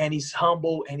 and he's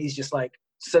humble, and he's just like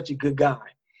such a good guy.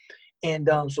 And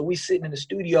so we sitting in the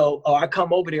studio. I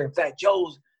come over there, and Fat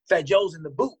Joe's in the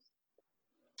booth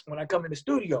when I come in the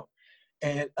studio.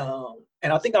 And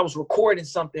I think I was recording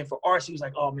something for Arce. He was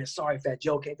like, oh man, sorry, Fat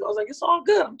Joe came through. I was like, it's all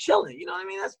good. I'm chilling. You know what I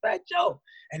mean? That's Fat Joe.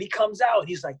 And he comes out,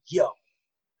 he's like, yo,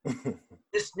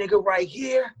 this nigga right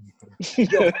here,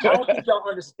 yo, I don't think y'all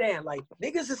understand. Like,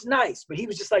 niggas is nice, but he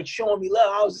was just like showing me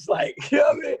love. I was just like, you know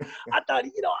what I mean? I thought,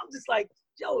 I'm just like,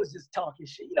 Joe is just talking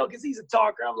shit, because he's a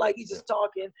talker. I'm like, he's just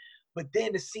talking. But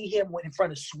then to see him in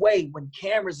front of Sway when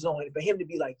cameras on, for him to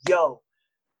be like, yo,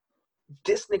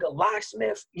 this nigga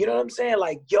Locksmith, you know what I'm saying?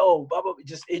 Like, yo, blah, blah,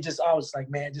 I was like,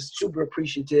 man, just super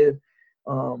appreciative.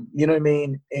 You know what I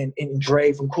mean? And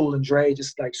Dre from Cool and Dre,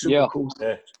 just like super cool.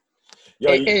 Yeah. Yo,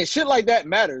 and shit like that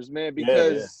matters, man,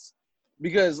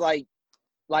 because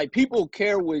like people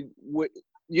care with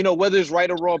whether it's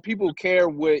right or wrong, people care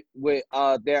what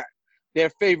their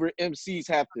favorite MCs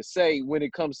have to say when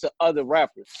it comes to other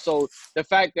rappers. So the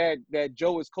fact that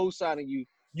Joe is co-signing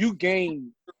you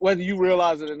gain, whether you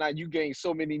realize it or not, you gain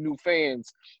so many new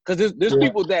fans, because there's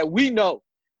people that we know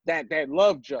that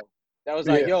love Joe. That was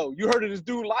like, yo, you heard of this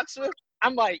dude Locksmith?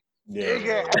 I'm like,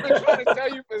 yeah. I've been trying to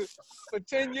tell you for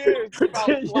 10 years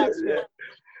about Locksmith.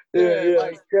 Yeah,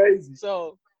 like, crazy.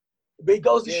 So, but it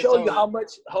goes to show you how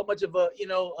much of a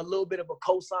a little bit of a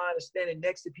cosign or standing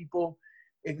next to people,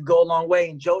 it can go a long way.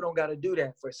 And Joe don't got to do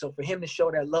that so for him to show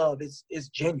that love is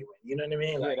genuine. You know what I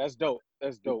mean? Like, that's dope.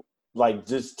 That's dope. Like,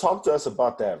 just talk to us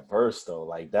about that verse though.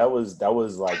 Like, that was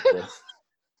like the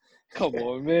come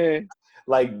on, man.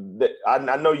 Like, I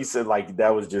know you said like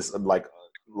that was just like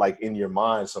in your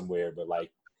mind somewhere, but like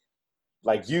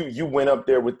you went up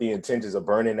there with the intentions of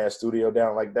burning that studio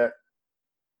down like that?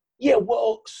 Yeah,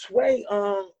 well, Sway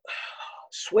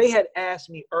had asked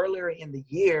me earlier in the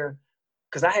year,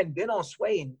 because I hadn't been on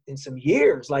Sway in some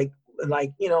years, like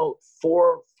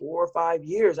 4 or 5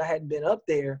 years I hadn't been up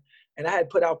there, and I had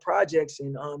put out projects,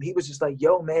 and he was just like,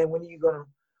 yo man, when are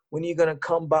you gonna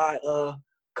come by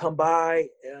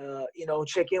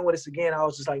check in with us again? I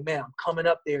was just like, man, I'm coming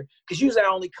up there, because usually I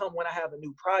only come when I have a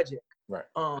new project. Right.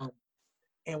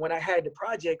 And when I had the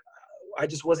project, I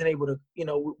just wasn't able to,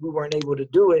 we weren't able to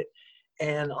do it.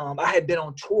 And I had been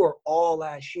on tour all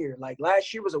last year. Like,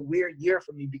 last year was a weird year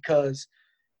for me because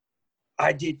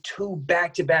I did 2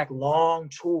 back-to-back long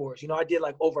tours. I did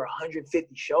like over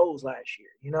 150 shows last year,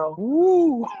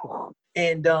 Ooh.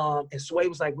 And Sway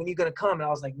was like, when are you gonna come? And I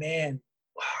was like, man,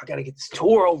 I gotta get this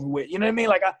tour over with. You know what I mean?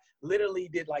 Like, I literally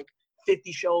did like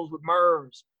 50 shows with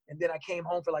Murs, and then I came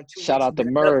home for like 2 weeks. Shout out to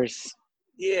Murs.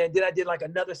 Yeah, and then I did like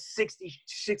another 60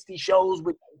 shows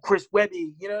with Chris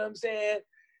Webby, you know what I'm saying?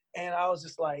 And I was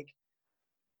just like,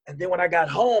 and then when I got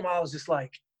home, I was just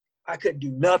like, I couldn't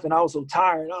do nothing. I was so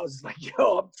tired. I was just like,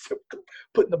 yo, I'm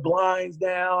putting the blinds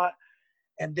down.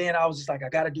 And then I was just like, I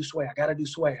gotta do Sway. I gotta, you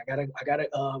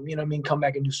know what I mean, come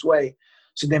back and do Sway.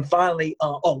 So then finally,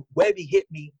 Webby hit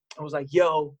me and was like,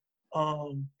 yo,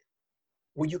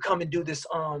 will you come and do this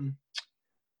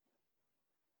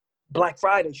Black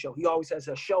Friday show? He always has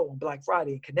a show on Black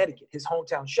Friday in Connecticut, his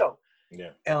hometown show.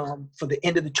 Yeah. For the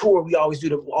end of the tour, we always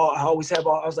do I was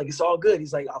like, it's all good.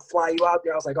 He's like, I'll fly you out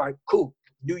there. I was like, all right, cool.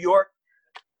 New York,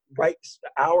 right?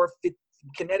 Hour 50,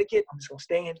 Connecticut. I'm just gonna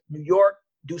stay in New York,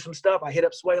 do some stuff. I hit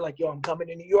up Sway like, yo, I'm coming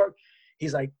to New York.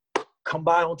 He's like, come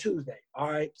by on Tuesday.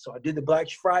 All right. So I did the Black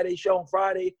Friday show on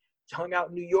Friday, hung out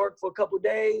in New York for a couple of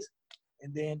days,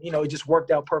 and then, you know, it just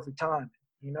worked out perfect time,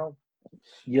 you know?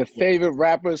 Your favorite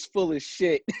rapper is full of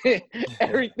shit.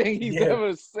 Everything he's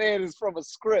ever said is from a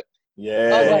script. Yeah,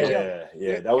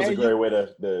 that was a great way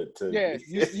to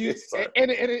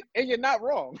and you're not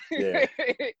wrong. Yeah.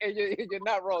 and you're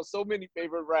not wrong. So many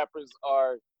favorite rappers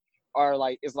are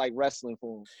like, it's like wrestling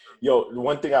for them. Yo, the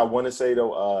one thing I want to say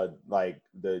though, like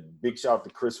the big shout out to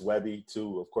Chris Webby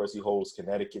too. Of course, he holds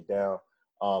Connecticut down.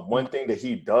 One thing that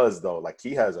he does though, like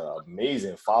he has an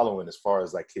amazing following as far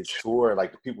as like his tour,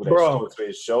 like the people that show up to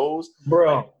his shows.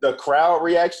 Bro, like, the crowd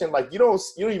reaction, like you don't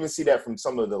even see that from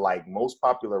some of the like most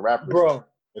popular rappers. Bro,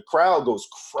 the crowd goes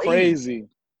crazy.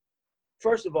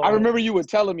 First of all, I remember you were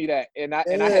telling me that, and I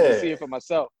had to see it for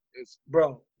myself.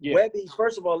 Webby.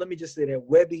 First of all, let me just say that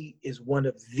Webby is one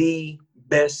of the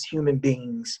best human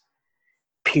beings.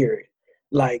 Period.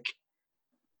 Like,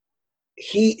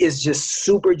 he is just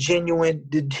super genuine.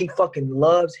 He fucking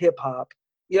loves hip hop.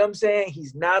 You know what I'm saying?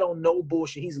 He's not on no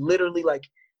bullshit. He's literally like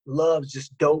loves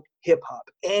just dope hip hop.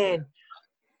 And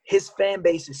his fan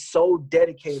base is so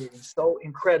dedicated and so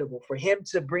incredible. For him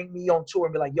to bring me on tour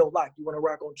and be like, yo, Locke, you want to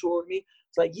rock on tour with me?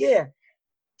 It's like, yeah.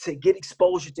 To get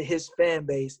exposure to his fan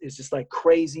base is just like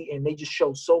crazy. And they just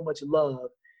show so much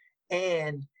love.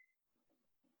 And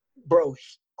bro,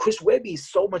 Chris Webby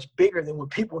is so much bigger than what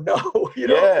people know. You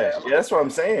know yeah, that's what I'm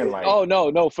saying. Like, oh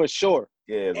no, for sure.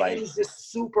 Yeah, and like he's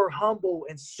just super humble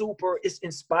and it's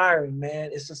inspiring, man.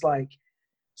 It's just like,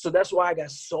 so that's why I got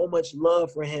so much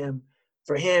love for him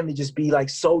to just be like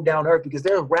so down to earth, because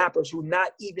there are rappers who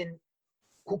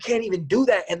can't even do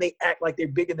that, and they act like they're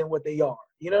bigger than what they are.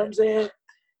 You know what I'm saying?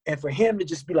 And for him to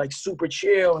just be like super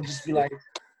chill and just be like,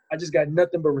 I just got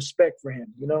nothing but respect for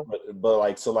him, you know? But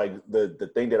like, so like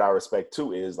the thing that I respect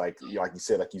too is like you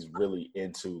said, like he's really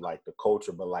into like the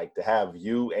culture, but like to have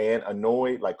you and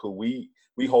Annoy, like who we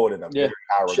hold in a very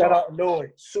high regard. Shout out Annoy,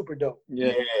 super dope.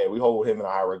 Yeah, we hold him in a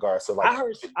high regard. So like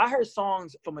I heard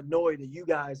songs from Annoy that you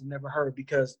guys never heard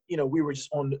because, you know, we were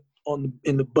just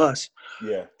in the bus.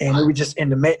 Yeah. And we were just in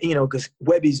the, you know, because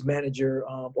Webby's manager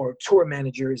or tour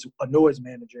manager is Annoy's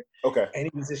manager. Okay. And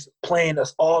he was just playing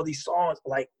us all these songs.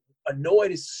 Like, Annoy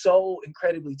is so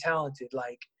incredibly talented.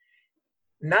 Like,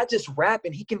 not just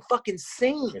rapping, he can fucking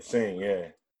sing. He can sing, yeah.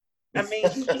 I mean,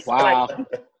 wow.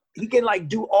 Like, he can like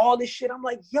do all this shit. I'm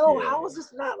like, yo, how is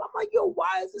this not? I'm like, yo,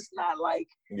 why is this not like?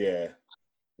 Yeah.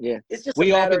 It's just a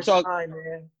matter of time,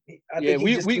 man.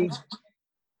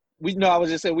 I was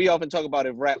just saying, we often talk about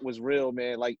if rap was real,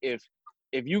 man. Like if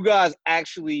you guys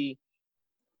actually,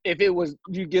 if it was,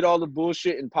 you get all the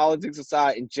bullshit and politics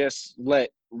aside and just let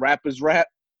rappers rap,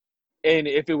 and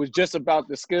if it was just about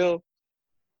the skill,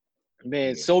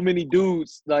 man, so many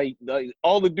dudes, like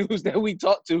all the dudes that we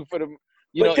talk to for them,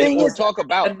 you know, or talk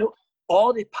about.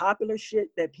 All the popular shit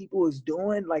that people is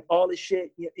doing, like all the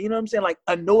shit, you know what I'm saying? Like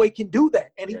Annoy can do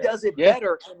that, and he does it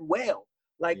better and well.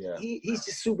 Like he's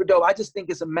just super dope. I just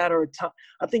think it's a matter of time.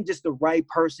 I think just the right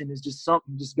person is just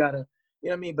something just gotta, you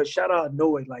know what I mean? But shout out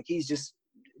Annoy, like he's just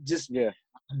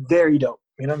very dope.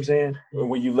 You know what I'm saying?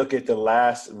 When you look at the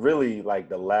last,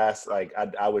 like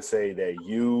I would say that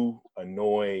you,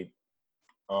 Annoyed,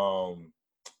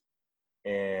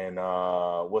 and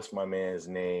what's my man's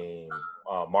name?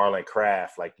 Marlon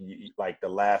Craft, like the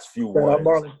last few ones.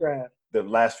 Marlon Craft. The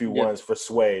last few ones for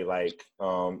Sway, like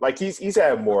he's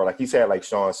had more, like he's had like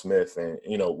Sean Smith and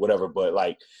you know whatever, but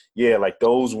like like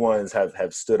those ones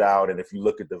have stood out, and if you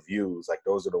look at the views, like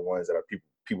those are the ones that are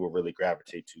people really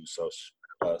gravitate to. So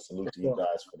salute to you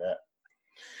guys for that.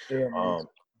 Yeah,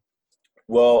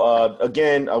 well,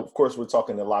 again, of course, we're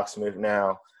talking to Locksmith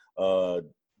now,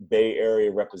 Bay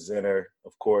Area representative,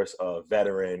 of course,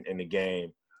 veteran in the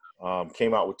game.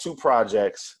 Came out with 2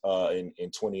 projects in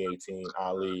 2018,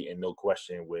 Ali and No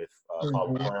Question with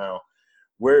Apollo Brown.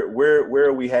 where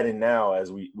are we heading now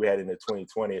as we head into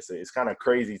 2020? It's kind of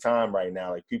crazy time right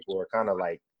now. Like people are kind of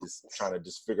like just trying to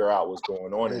just figure out what's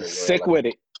going on in the world. Sick like, with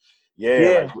it.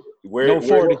 Yeah. Like where? No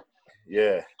 40.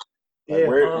 Yeah. Like Yeah.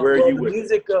 where are well, you the with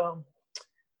music?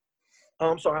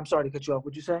 I'm sorry to cut you off.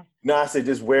 What'd you say? No, I said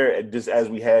just as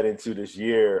we head into this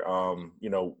year, you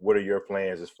know, what are your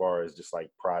plans as far as just like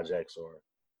projects or?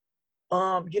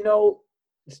 You know,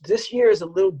 this year is a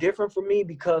little different for me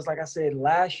because, like I said,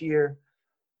 last year,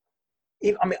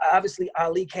 I mean, obviously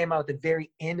Ali came out at the very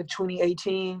end of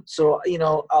 2018. So, you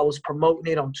know, I was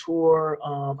promoting it on tour.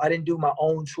 I didn't do my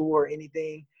own tour or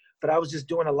anything, but I was just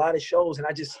doing a lot of shows, and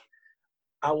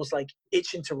I was like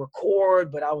itching to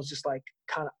record, but I was just like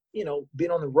kind of, you know,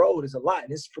 being on the road is a lot.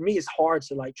 And for me, it's hard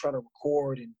to like try to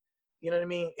record and, you know what I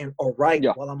mean? Or write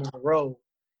while I'm on the road.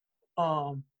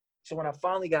 So when I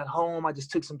finally got home, I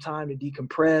just took some time to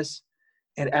decompress.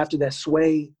 And after that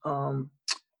Sway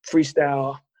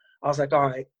freestyle, I was like, all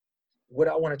right, what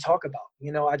do I want to talk about?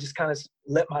 You know, I just kind of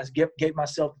gave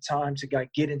myself the time to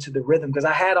like get into the rhythm because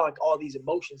I had like all these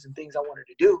emotions and things I wanted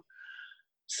to do.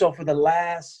 So for the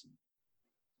last,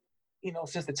 you know,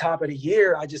 since the top of the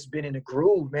year, I just been in a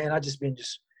groove, man. I just been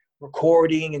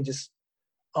recording and just,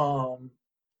 I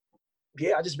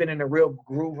just been in a real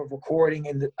groove of recording.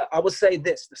 And I would say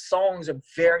this, the songs are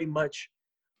very much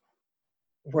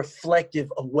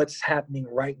reflective of what's happening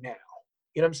right now.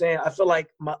 You know what I'm saying? I feel like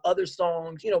my other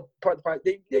songs, you know,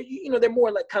 they're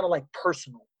more like kind of like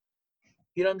personal.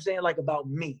 You know what I'm saying? Like about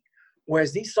me.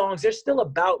 Whereas these songs, they're still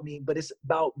about me, but it's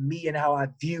about me and how I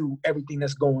view everything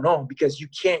that's going on because you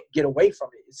can't get away from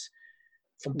it. It's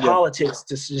from politics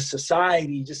to just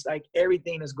society, just like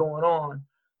everything that's going on.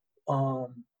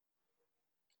 All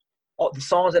the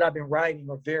songs that I've been writing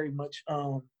are very much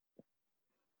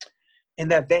in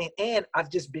that vein. And I've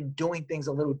just been doing things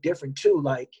a little different too.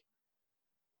 Like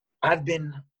I've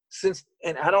been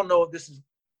and I don't know if this is,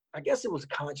 I guess it was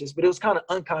conscious, but it was kind of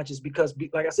unconscious because,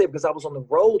 like I said, because I was on the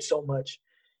road so much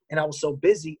and I was so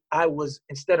busy,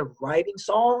 instead of writing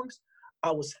songs,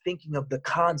 I was thinking of the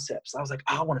concepts. I was like,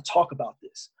 I want to talk about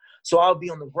this. So I would be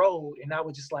on the road and I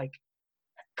would just like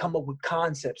come up with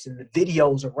concepts and the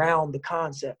videos around the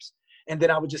concepts. And then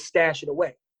I would just stash it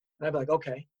away. And I'd be like,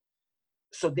 okay.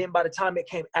 So then by the time it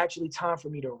came actually time for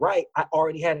me to write, I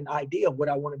already had an idea of what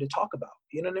I wanted to talk about.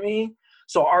 You know what I mean?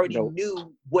 So I already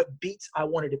knew what beats I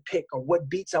wanted to pick or what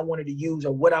beats I wanted to use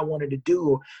or what I wanted to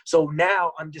do. So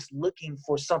now I'm just looking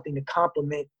for something to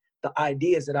complement the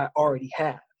ideas that I already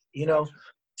have, you know?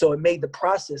 So it made the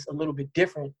process a little bit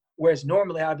different. Whereas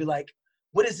normally I'd be like,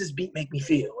 what does this beat make me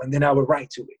feel? And then I would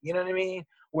write to it. You know what I mean?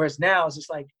 Whereas now it's just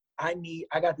like, I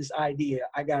got this idea.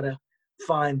 I got to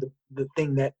find the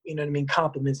thing that, you know what I mean,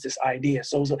 complements this idea.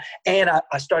 So, and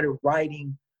I started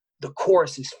writing the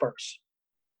choruses first.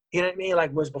 You know what I mean?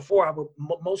 Like, whereas before,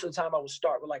 most of the time I would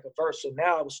start with like a verse. So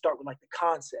now I would start with like the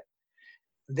concept.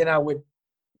 Then I would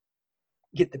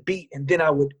get the beat, and then I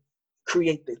would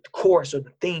create the chorus or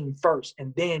the theme first,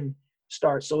 and then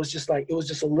start. So it's just like, it was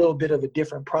just a little bit of a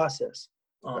different process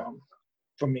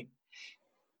for me.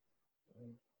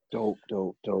 Dope.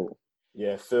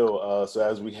 Yeah, Phil. So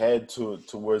as we head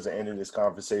towards the end of this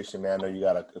conversation, man, I know you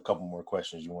got a couple more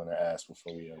questions you want to ask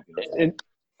before we get into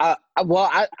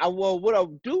what I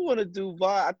do want to do,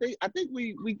 Vi, I think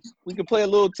we can play a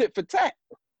little tit for tat.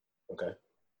 Okay.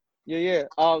 Yeah.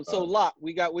 So Locke,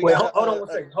 we got. Hold on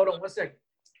one second.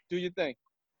 Do your thing.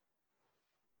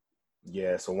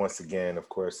 Yeah. So once again, of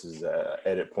course, is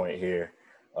edit point here.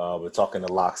 We're talking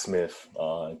to Locksmith.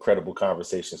 Incredible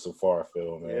conversation so far,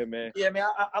 Phil, man. Yeah, man. Yeah, man.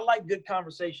 I like good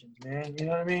conversations, man. You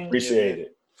know what I mean? Appreciate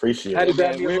it. We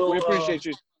appreciate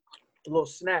you. A little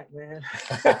snack, man.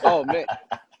 Oh man.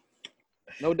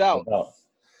 No doubt.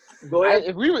 Go ahead.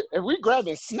 If we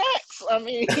grabbing snacks, I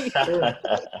mean,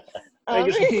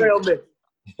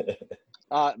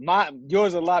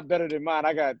 yours are a lot better than mine.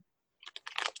 I got,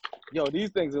 these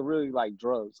things are really like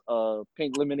drugs.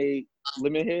 Pink lemonade,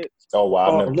 lemon head. Oh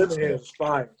wow, lemon head is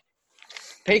fire.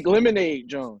 Pink lemonade,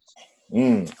 Jones.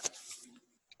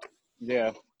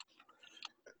 Yeah.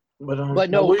 But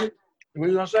no, what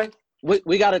you gonna say?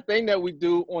 We got a thing that we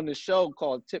do on the show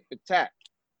called Tip for Tat.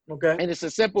 Okay. And it's a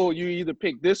simple, you either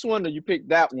pick this one or you pick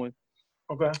that one.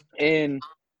 Okay. And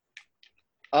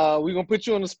we're going to put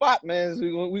you on the spot, man.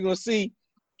 We're going to see.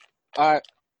 All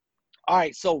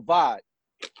right, so Vibe,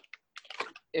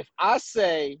 if I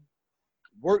say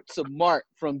Works of Mart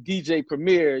from DJ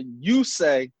Premier, you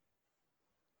say?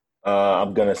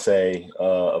 I'm going to say,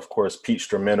 of course, Pete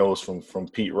Instrumentals from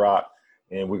Pete Rock.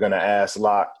 And we're going to ask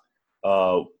Locke.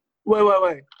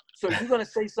 Wait. So you're going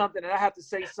to say something and I have to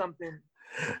say something.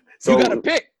 So you got to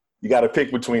pick. You got to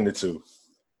pick between the two.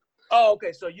 Oh,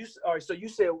 okay. So you all right? So you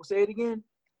said say it again.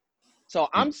 So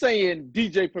I'm saying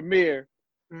DJ Premier.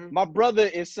 Mhm. My brother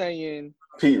is saying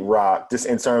Pete Rock, just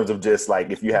in terms of just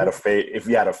like if you had a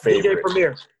DJ favorite.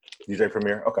 Premier. DJ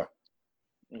Premier. Okay.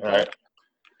 okay. All right.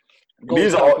 Go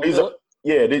These with are all Dr. these are Phillip.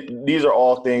 yeah, these are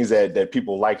all things that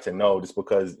people like to know, just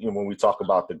because when we talk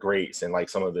about the greats and like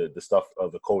some of the stuff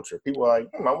of the culture, people are like,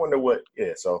 I wonder what.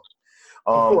 Yeah. So,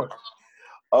 Of course.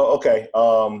 okay.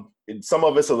 Some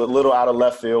of it's a little out of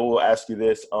left field. We'll ask you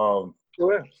this. Go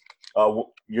ahead.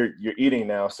 You're eating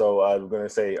now, so we're gonna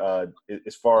say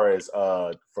as far as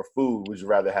for food, would you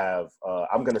rather have?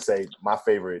 I'm gonna say my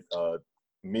favorite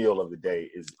meal of the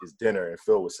day is dinner, and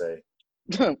Phil would say.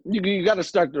 you got to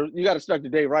start the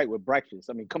day right with breakfast.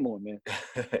 I mean, come on, man.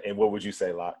 And what would you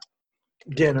say, Locke?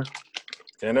 Dinner.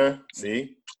 Dinner.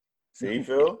 See,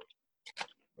 Phil.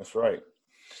 That's right.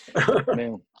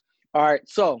 Man. All right.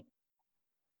 So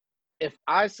if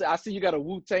I see you got a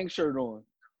Wu-Tang shirt on,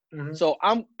 Mhm. so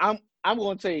I'm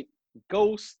going to take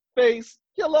Ghostface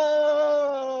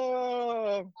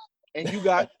Killer, and you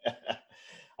got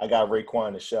I got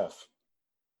Raekwon the Chef.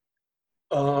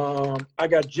 I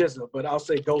got Jizza, but I'll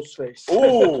say Ghostface.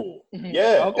 Ooh,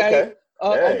 yeah. Okay. Hey.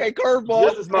 Okay, curveball.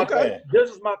 Jizza's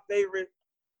my favorite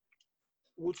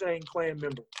Wu-Tang Clan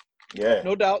member. Yeah.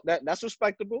 No doubt that's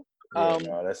respectable. Yeah,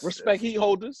 no, Respect heat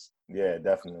holders. Yeah,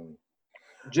 definitely.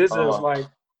 Jizza is like,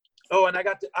 and I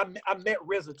met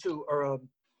RZA too,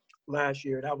 last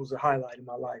year. That was a highlight in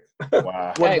my life.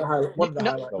 Wow. One of the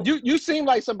highlights. You seem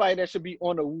like somebody that should be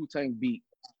on a Wu-Tang beat.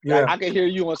 Yeah. I can hear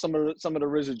you on some of the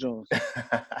RZA Jones.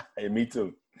 Hey, me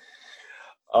too.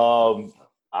 I'm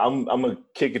gonna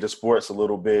kick it to sports a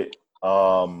little bit.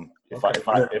 If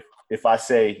I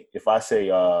say my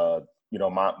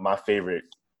favorite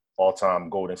all-time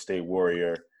Golden State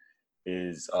Warrior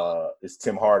is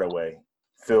Tim Hardaway.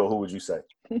 Phil, who would you say?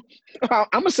 I'm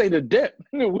gonna say the Dip.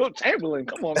 Wilt Chamberlain.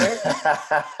 Come on, man.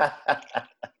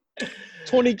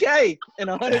 20K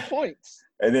and 100 points.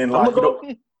 And then I'm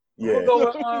gonna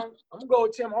go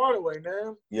with Tim Hardaway,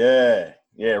 man. Yeah.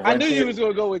 I knew you was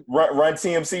gonna go with Run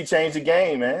TMC, change the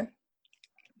game, man.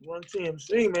 Run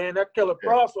TMC, man. That killer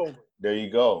crossover. There you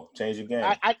go. Change the game.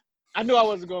 I knew I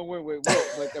wasn't gonna win with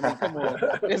Wilt, but I mean, come on.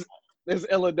 It's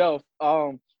Illadelph.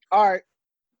 All right.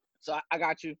 So I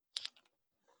got you.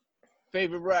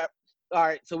 Favorite rap. All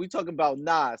right. So we talking about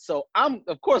Nas. So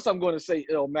of course I'm going to say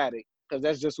Illmatic because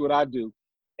that's just what I do.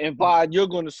 And Vod, you're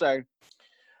going to say.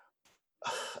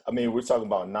 I mean, we're talking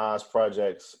about Nas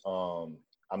projects. I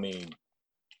mean,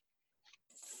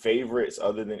 favorites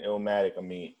other than Illmatic. I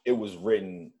mean, It Was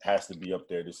Written has to be up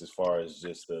there just as far as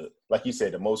just like you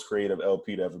said, the most creative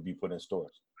LP to ever be put in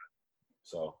stores.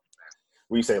 So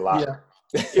we say Locke. Yeah.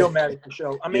 Illmatic for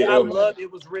sure. I mean, I love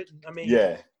It Was Written. I mean,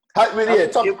 yeah.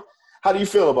 How do you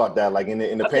feel about that? Like in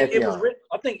the Pantheon?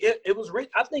 I think it was written.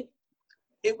 I think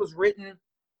It Was Written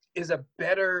is a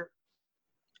better.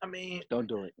 I mean, don't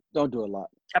do it. Don't do it a lot.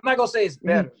 I'm not gonna say it's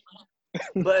better,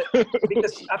 but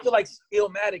because I feel like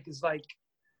Illmatic is like,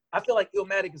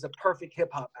 Illmatic is a perfect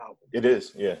hip hop album. It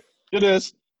is, yeah. It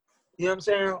is. You know what I'm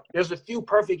saying? There's a few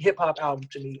perfect hip hop albums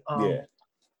to me. Yeah.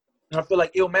 And I feel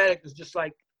like Illmatic is just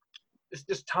like, it's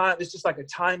just like a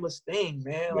timeless thing,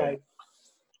 man. Yeah. Like,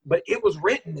 but It Was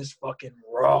Written is fucking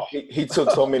raw. He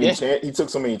took so many he took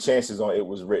so many chances on It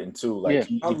Was Written too. Like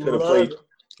he could have played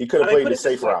the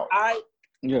safe route. I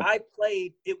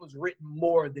played It Was Written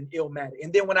more than Illmatic.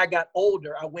 And then when I got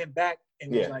older, I went back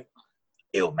and was like,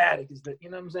 Illmatic is the, you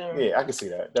know what I'm saying? Yeah, I can see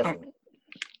that, definitely.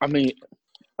 I mean,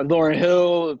 Lauryn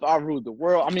Hill, If I Ruled the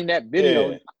World. I mean, that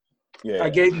video. Yeah. I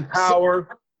Gave You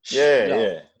Power.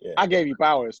 Yeah. I Gave You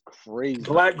Power is crazy.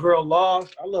 Black Girl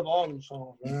Lost. I love all them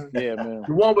songs, man. Yeah, man.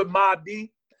 The one with Mobb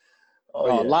Deep.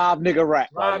 Live Nigga Rap.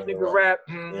 Live Nigga Rap.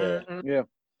 Yeah.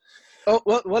 Oh,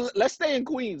 well, let's stay in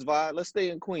Queens, Vi. Let's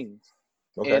stay in Queens.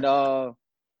 Okay. And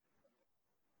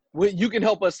you can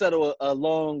help us settle a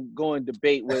long-going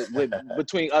debate with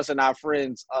between us and our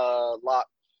friends, Locke.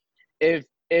 If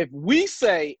we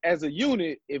say, as a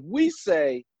unit, if we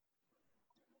say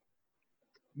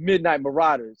Midnight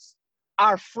Marauders,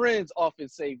 our friends often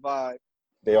say Vibe.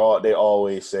 They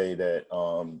always say that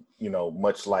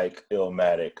much like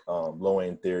Illmatic, Low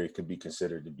End Theory could be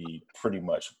considered to be pretty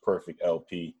much a perfect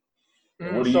LP.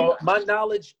 My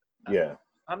knowledge, yeah,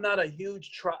 I'm not a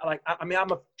huge Tribe. Like, I mean,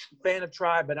 I'm a fan of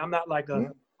Tribe, but I'm not like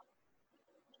a.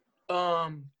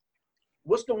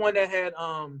 What's the one that had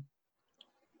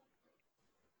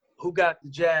who got the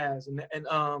Jazz and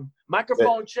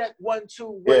microphone check 1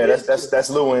 2. Yeah, that's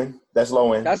low end. That's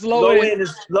low end. That's low end.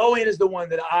 Low end is the one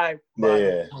that I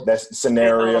Yeah, that's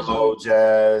Scenario,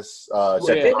 Jazz.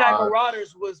 Midnight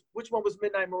Marauders was, which one was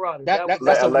Midnight Marauders?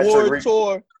 That's Award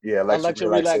Tour. Yeah, Electric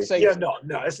Relaxation. Yeah,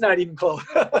 no, it's not even close.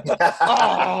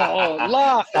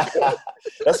 Lie.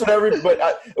 That's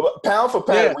what pound for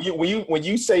pound. Yeah. When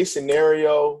you say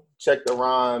Scenario, Check the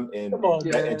Rhyme, and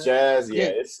Jazz,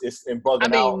 it's in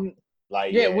bugging out.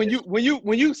 Like when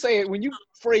you say it, when you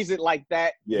phrase it like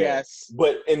that, yes.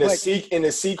 But in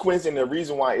the sequence, and the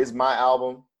reason why it's my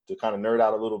album, to kind of nerd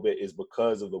out a little bit, is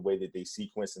because of the way that they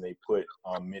sequence and they put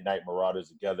Midnight Marauders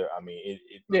together. I mean,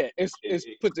 it's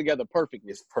put together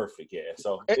perfectly. It's perfect, yeah.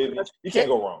 So you can't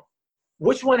go wrong.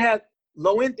 Which one had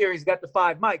Low End Theory's got the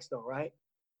 5 mics though, right?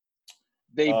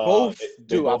 They both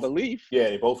do, I believe. Yeah,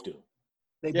 they both do.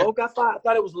 They both got 5. I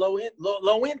thought it was Low End.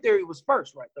 Low End Theory was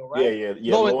first, right? Though, right?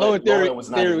 Yeah. Low End Theory was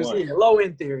 91. Low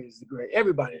End Theory is great.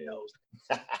 Everybody knows.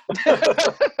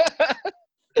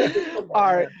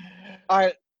 All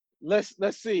right. Let's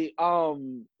see.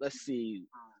 Let's see.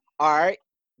 All right.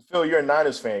 Phil, you're a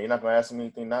Niners fan. You're not gonna ask me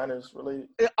anything Niners related?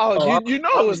 I'm a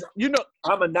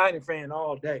Niners fan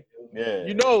all day. Yeah.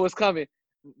 You know what's coming.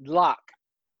 Lock.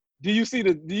 Do you see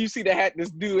the hat this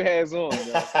dude has on?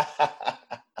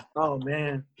 Oh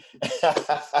man.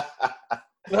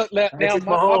 For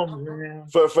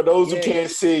those who can't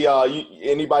see,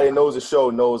 anybody that knows the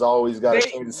show knows I always got a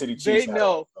Kansas City Chiefs. They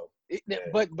know.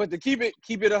 But to keep it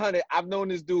 100, I've known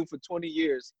this dude for 20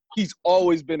 years. He's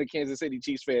always been a Kansas City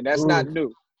Chiefs fan. That's not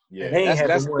new. Yeah, they ain't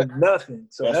haven't won nothing.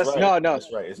 So that's right. No.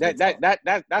 That's right.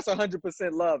 That's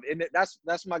 100% love, and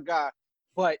that's my guy.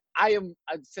 But I am,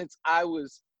 since I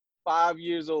was 5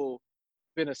 years old,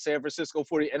 been a San Francisco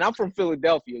 40, and I'm from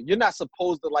Philadelphia. You're not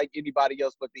supposed to like anybody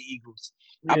else but the Eagles.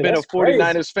 Yeah, I've been a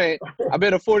 49ers fan. I've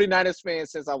been a 49ers fan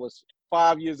since I was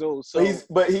 5 years old. So,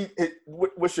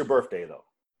 what's your birthday though?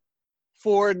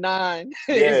 4/9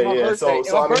 is my birthday.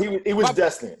 So I mean, he was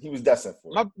destined. He was destined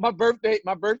for it. My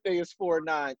birthday is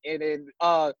 4/9, and then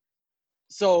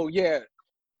so yeah.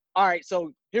 All right,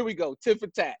 so here we go. Tit for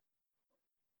tat.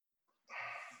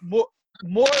 More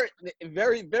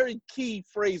very, very key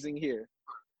phrasing here.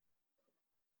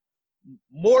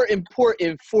 More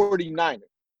important 49er.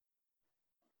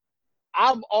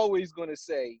 I'm always going to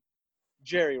say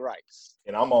Jerry Rice.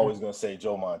 And I'm always going to say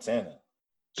Joe Montana.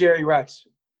 Jerry Rice.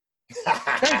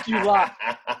 Thank you, Locke.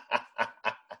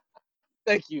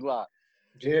 Thank you, Locke.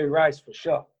 Jerry Rice for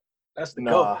sure. That's the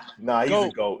GOAT. Nah, he's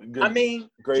a GOAT. Good, I mean,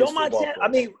 Joe Montana,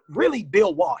 really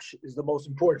Bill Walsh is the most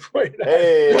important for you.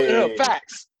 Hey.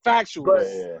 Facts. Factual. But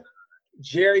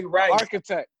Jerry Rice.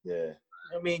 Architect. Yeah.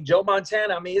 I mean, Joe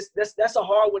Montana, that's a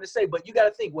hard one to say, but you got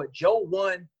to think what Joe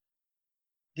won.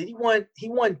 He won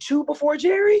 2 before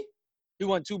Jerry? He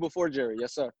won 2 before Jerry,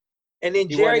 yes, sir. And then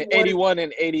he Jerry won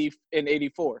in 81 and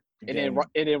 84. And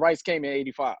then Rice came in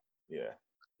 85. Yeah.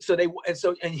 So he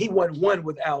won 1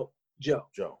 without Joe.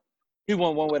 He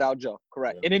won 1 without Joe,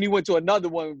 correct. Yeah. And then he went to another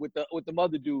one with the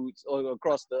other dudes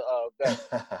across the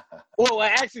well,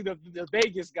 actually the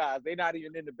Vegas guys, they're not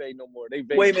even in the Bay no more. They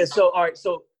Vegas. Wait a minute. So all right,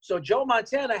 so Joe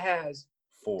Montana has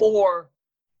 4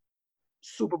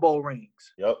 Super Bowl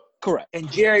rings. Yep. Correct. And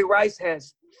Jerry Rice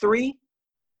has 3?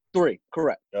 3,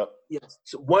 correct. Yep. Yes.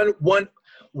 So 2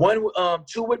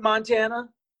 with Montana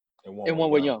and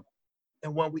 1 with Young.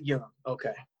 And 1 with Young.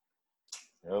 Okay.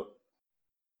 Yep.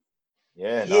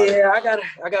 Yeah. Yeah, I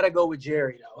gotta go with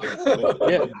Jerry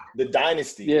though. The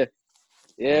dynasty.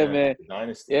 Yeah, man. The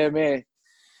dynasty. Yeah, man.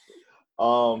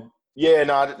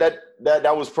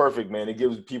 That was perfect, man. It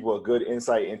gives people a good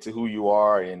insight into who you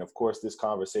are, and of course, this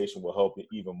conversation will help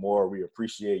even more. We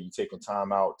appreciate you taking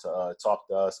time out to talk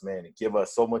to us, man, and give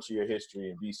us so much of your history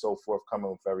and be so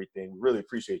forthcoming with everything. We really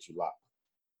appreciate you a lot.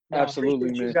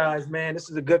 Absolutely, man. You guys, man. This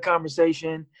is a good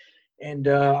conversation. And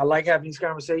I like having these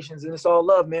conversations, and it's all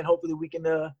love, man. Hopefully we can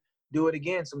do it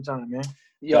again sometime, man.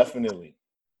 Yep. Definitely.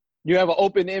 You have an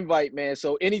open invite, man.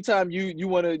 So anytime you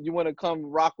wanna come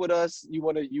rock with us, you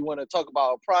wanna talk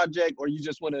about a project, or you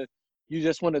just wanna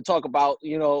talk about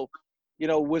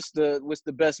what's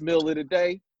the best meal of the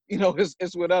day.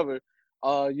 It's whatever.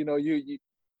 You're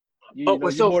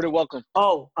more than welcome.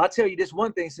 Oh, I'll tell you this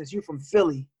one thing. Since you're from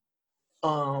Philly,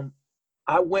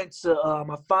 I went to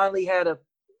I finally had a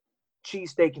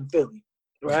cheesesteak in Philly,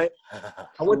 right? I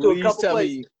went to a couple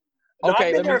places. No,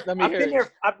 okay, I've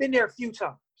been there a few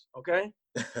times, okay?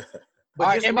 All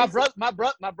right, and my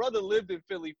brother lived in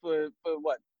Philly for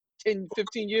what, 10,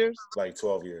 15 years? Like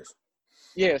 12 years.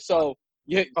 Yeah, so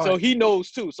he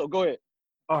knows too. So go ahead.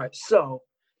 All right, so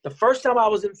the first time I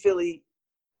was in Philly,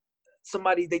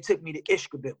 somebody, they took me to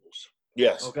Ishkabibbles.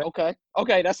 Yes. Okay.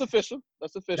 That's official.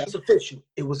 That's official.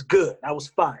 It was good. I was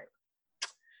fired.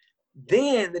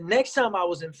 Then the next time I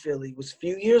was in Philly was a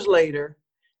few years later,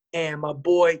 and my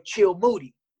boy Chill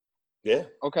Moody. Yeah.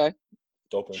 Okay.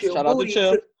 Dope. Shout out to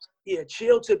Chill.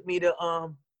 Chill took me to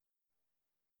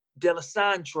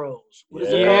Delisandro's. What is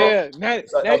it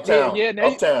called?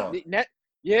 Uptown.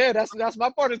 That's my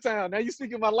part of town. Now you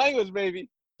speaking my language, baby.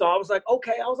 So I was like,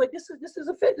 okay. I was like, this is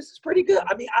a fit. This is pretty good.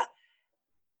 I mean,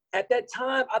 at that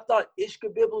time I thought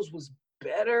Ishkabibbles was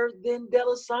better than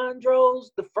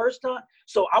Delisandro's the first time.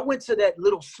 So I went to that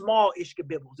little small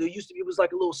Ishkabibbles. It was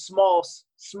like a little small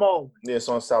one. Yeah, it's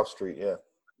on South Street. Yeah.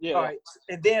 Yeah. All right.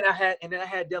 And then I had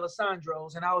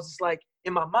Delisandro's, and I was just like,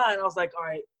 in my mind, I was like, all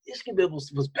right,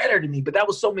 Ishkabibbles was better than me, but that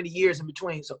was so many years in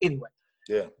between. So anyway.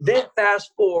 Yeah. Then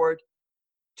fast forward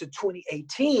to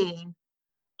 2018,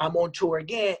 I'm on tour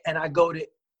again, and I go to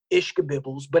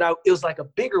Ishkabibbles, but it was like a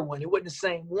bigger one. It wasn't the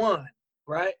same one,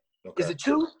 right? Okay. Is it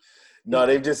two? No,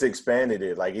 they've just expanded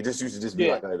it. Like, it just used to just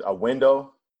be like a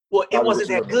window. Well, it wasn't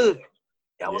that good.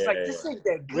 I was like, this ain't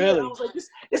that good. Really? I was like, this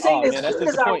ain't as good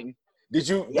as I. Did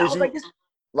you cause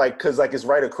like it's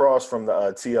right across from the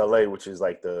TLA, which is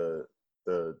like the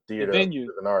theater venue.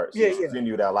 Of arts. Yeah, it's a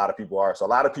venue that a lot of people are. So a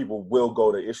lot of people will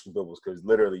go to Ishkabibbles because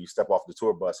literally you step off the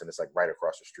tour bus and it's like right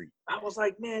across the street. I was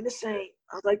like, man, this ain't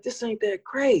that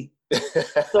great.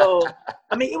 So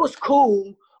I mean, it was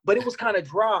cool, but it was kind of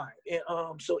dry. And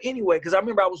so anyway, because I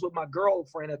remember I was with my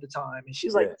girlfriend at the time, and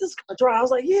she's like, "This is kind of dry." I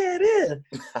was like, "Yeah, it is."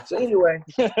 So anyway,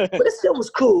 but it still was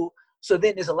cool. So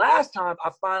then this last time, I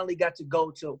finally got to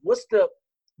go to what's the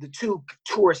two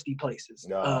touristy places?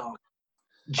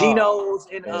 Geno's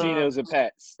and Geno's and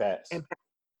Pat's.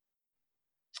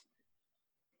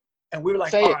 And we were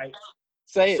like, Say all it. right.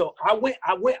 Say so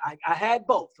it. I had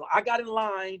both. So I got in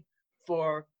line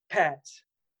for Pat's.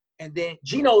 And then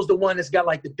Geno's the one that's got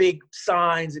like the big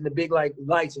signs and the big like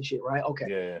lights and shit, right? Okay.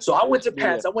 Yeah. So I went to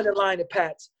Pat's. I went in line to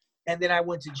Pat's, and then I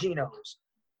went to Geno's.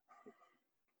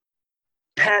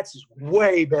 Pat's is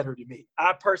way better than me.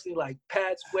 I personally like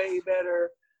Pat's way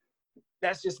better.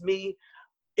 That's just me.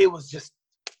 It was just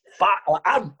fire.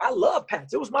 I love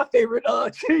Pat's. It was my favorite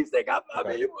cheesesteak. I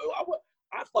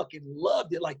fucking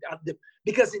loved it.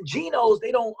 Because in Geno's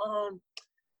they don't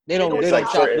like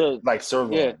chop the like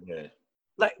sirloin. Yeah.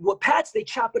 Like Pat's, they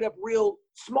chop it up real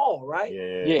small, right?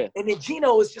 Yeah. And then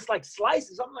Gino is just like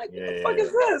slices. I'm like, what the fuck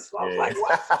is this? So I was like,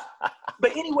 what?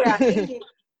 But anyway, I ate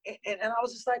it, and I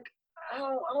was just like, I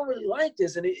don't really like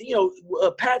this. And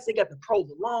Pat's, they got the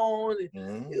provolone.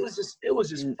 Mm-hmm. It was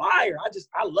just fire.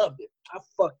 I loved it. I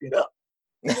fucked it up.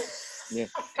 Yeah.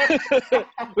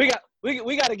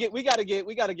 we gotta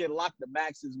get Lock the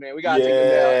Maxes, man. We gotta take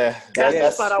them down. That's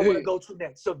the spot I want to go to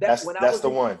next. So that's the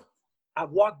one. I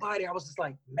walked by there. I was just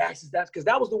like, Max's. Because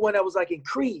that was the one that was like in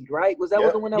Creed, right? Was that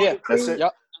was the one that was in Creed? That's it.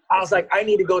 Yep. I was like, I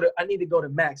need to go to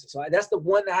Max's. So that's the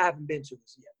one that I haven't been to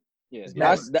yet.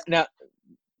 Yeah.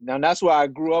 Now that's where I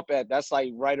grew up at. That's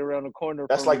like right around the corner.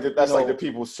 That's like the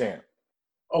People's Champ.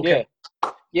 Okay.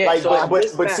 Yeah. Like,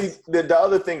 but see, the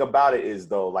other thing about it is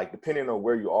though, like depending on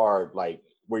where you are, like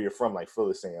where you're from, like Phil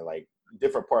is saying, like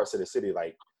different parts of the city,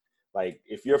 like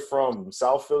if you're from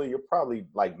South Philly, you're probably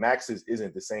like Max's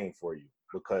isn't the same for you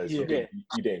because you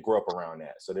didn't grow up around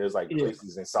that. So there's like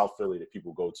places in South Philly that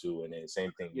people go to, and then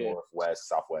same thing Northwest,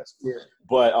 Southwest. Yeah.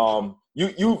 But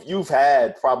you've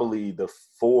had probably the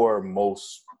 4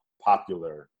 most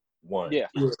popular ones. Yeah.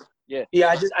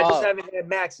 I just haven't had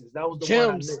Max's. That was the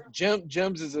one.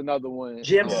 Jim's is another one.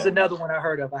 Jim's is another one I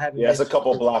heard of. I haven't. Yeah, it's a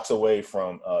couple blocks away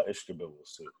from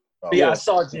Ishkabibbles too. I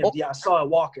saw Jim. Yeah, I saw it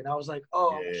walking. I was like,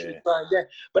 shit, that.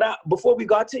 But before we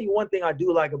go, I'll tell you one thing I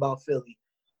do like about Philly.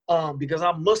 Because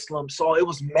I'm Muslim, so it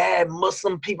was mad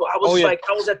Muslim people. I was I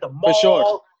was at the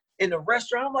mall in the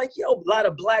restaurant. I'm like, yo, a lot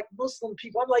of black Muslim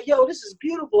people. I'm like, yo, this is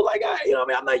beautiful. Like,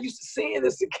 I'm not used to seeing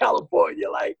this in California.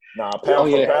 Like,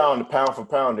 pound for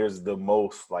pound, there's the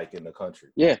most like in the country.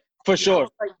 Yeah, for sure.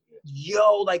 Like,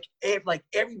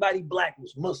 everybody black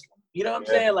was Muslim. You know what I'm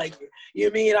saying? Like, you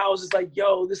know what I mean? I was just like,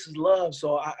 yo, this is love.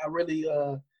 So I really,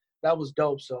 that was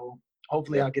dope. So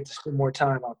hopefully I'll get to spend more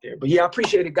time out there. But yeah, I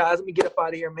appreciate it, guys. Let me get up out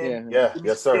of here, man. Yeah.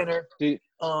 Yes, sir.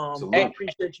 I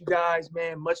appreciate you guys,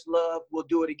 man. Much love. We'll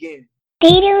do it again. They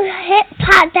do hip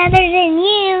hop better than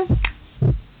you.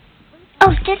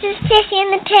 Oh, this is Sissy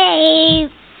in the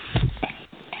tape.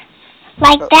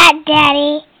 Like that,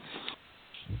 Daddy.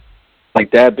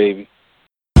 Like that, baby.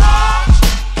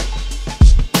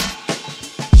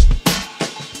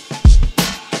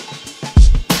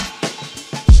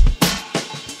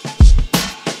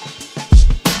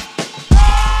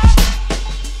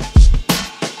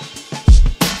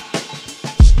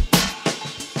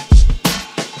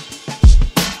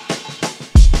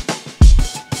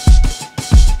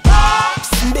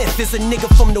 was a nigga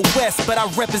from the west, but I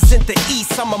represent the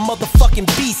east. I'm a motherfucking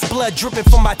beast, blood dripping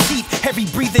from my teeth, heavy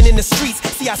breathing in the streets.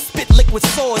 See, I spit liquid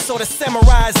swords, so the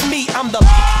samurai is me. I'm the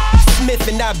Smith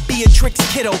and not Beatrix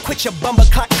kiddo. Quit your bumper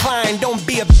clock Klein, don't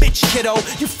be a bitch kiddo.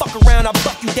 You fuck around, I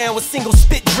buck you down with single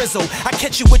spit drizzle. I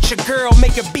catch you with your girl,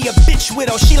 make her be a bitch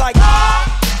widow. She like,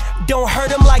 don't hurt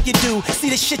them like you do. See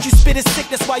the shit you spit is sick,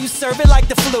 that's why you serve it like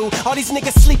the flu. All these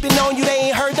niggas sleeping on you,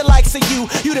 they ain't heard the likes of you.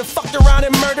 You done fucked around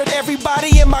and murdered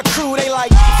everybody in my crew. They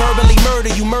like verbally murder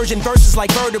you, merging verses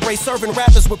like vertebrae, serving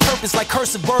rappers with purpose like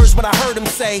cursive words. When I heard them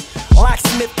say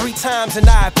locksmith 3 times and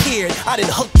I appeared, I done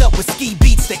hooked up with ski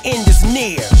beats, the end is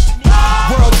near.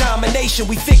 World domination,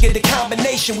 we figured the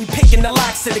combination. We picking the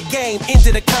locks of the game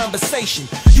into the conversation.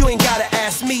 You ain't gotta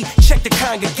ask me, check the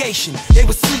congregation. They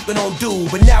was sleeping on dude,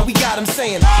 but now we got them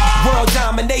saying world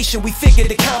domination, we figured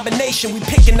the combination. We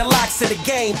picking the locks of the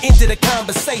game into the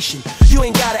conversation. You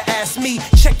ain't gotta ask me,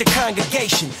 check the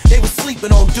congregation. They was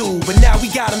sleeping on dude, but now we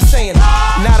got them saying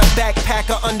not a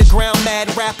backpacker, underground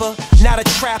mad rapper, not a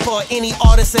trapper or any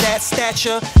artist of that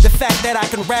stature. The fact that I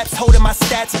can rap's holding my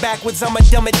stats backwards. I'ma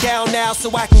dumb it down now so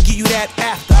I can give you that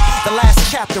after the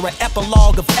last chapter, an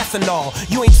epilogue of ethanol.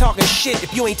 You ain't talking shit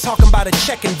if you ain't talking about a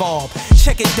check involved.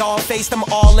 Check it, dog faced, I'm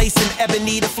all lace and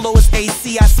ebony. The flow is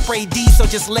AC, I spray D, so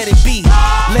just let it be.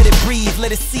 Let it breathe,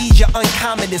 let it seed your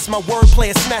uncommonness. My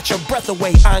wordplay will snatch your breath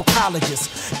away,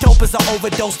 oncologist. Dope as an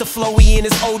overdose, the flow we in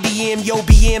is ODM. Yo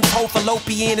BM's whole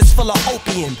fallopian is full of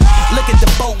opium. Look at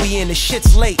the boat we in, the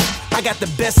shit's late. I got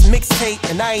the best mixtape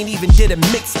and I ain't even did a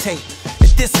mixtape.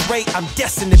 At this rate, I'm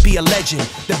destined to be a legend.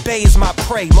 The Bay is my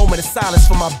prey, moment of silence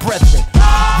for my brethren.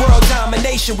 World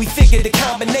domination, we figured the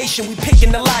combination. We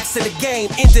picking the locks of the game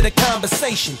into the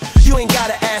conversation. You ain't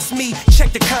gotta ask me,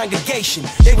 check the congregation.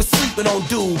 They was sleeping on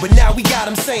dude, but now we got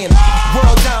them saying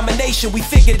world domination, we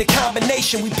figured the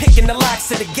combination. We picking the locks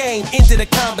of the game into the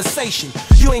conversation.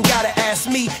 You ain't gotta ask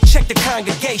me, check the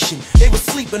congregation. They was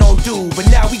sleeping on dude, but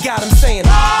now we got them saying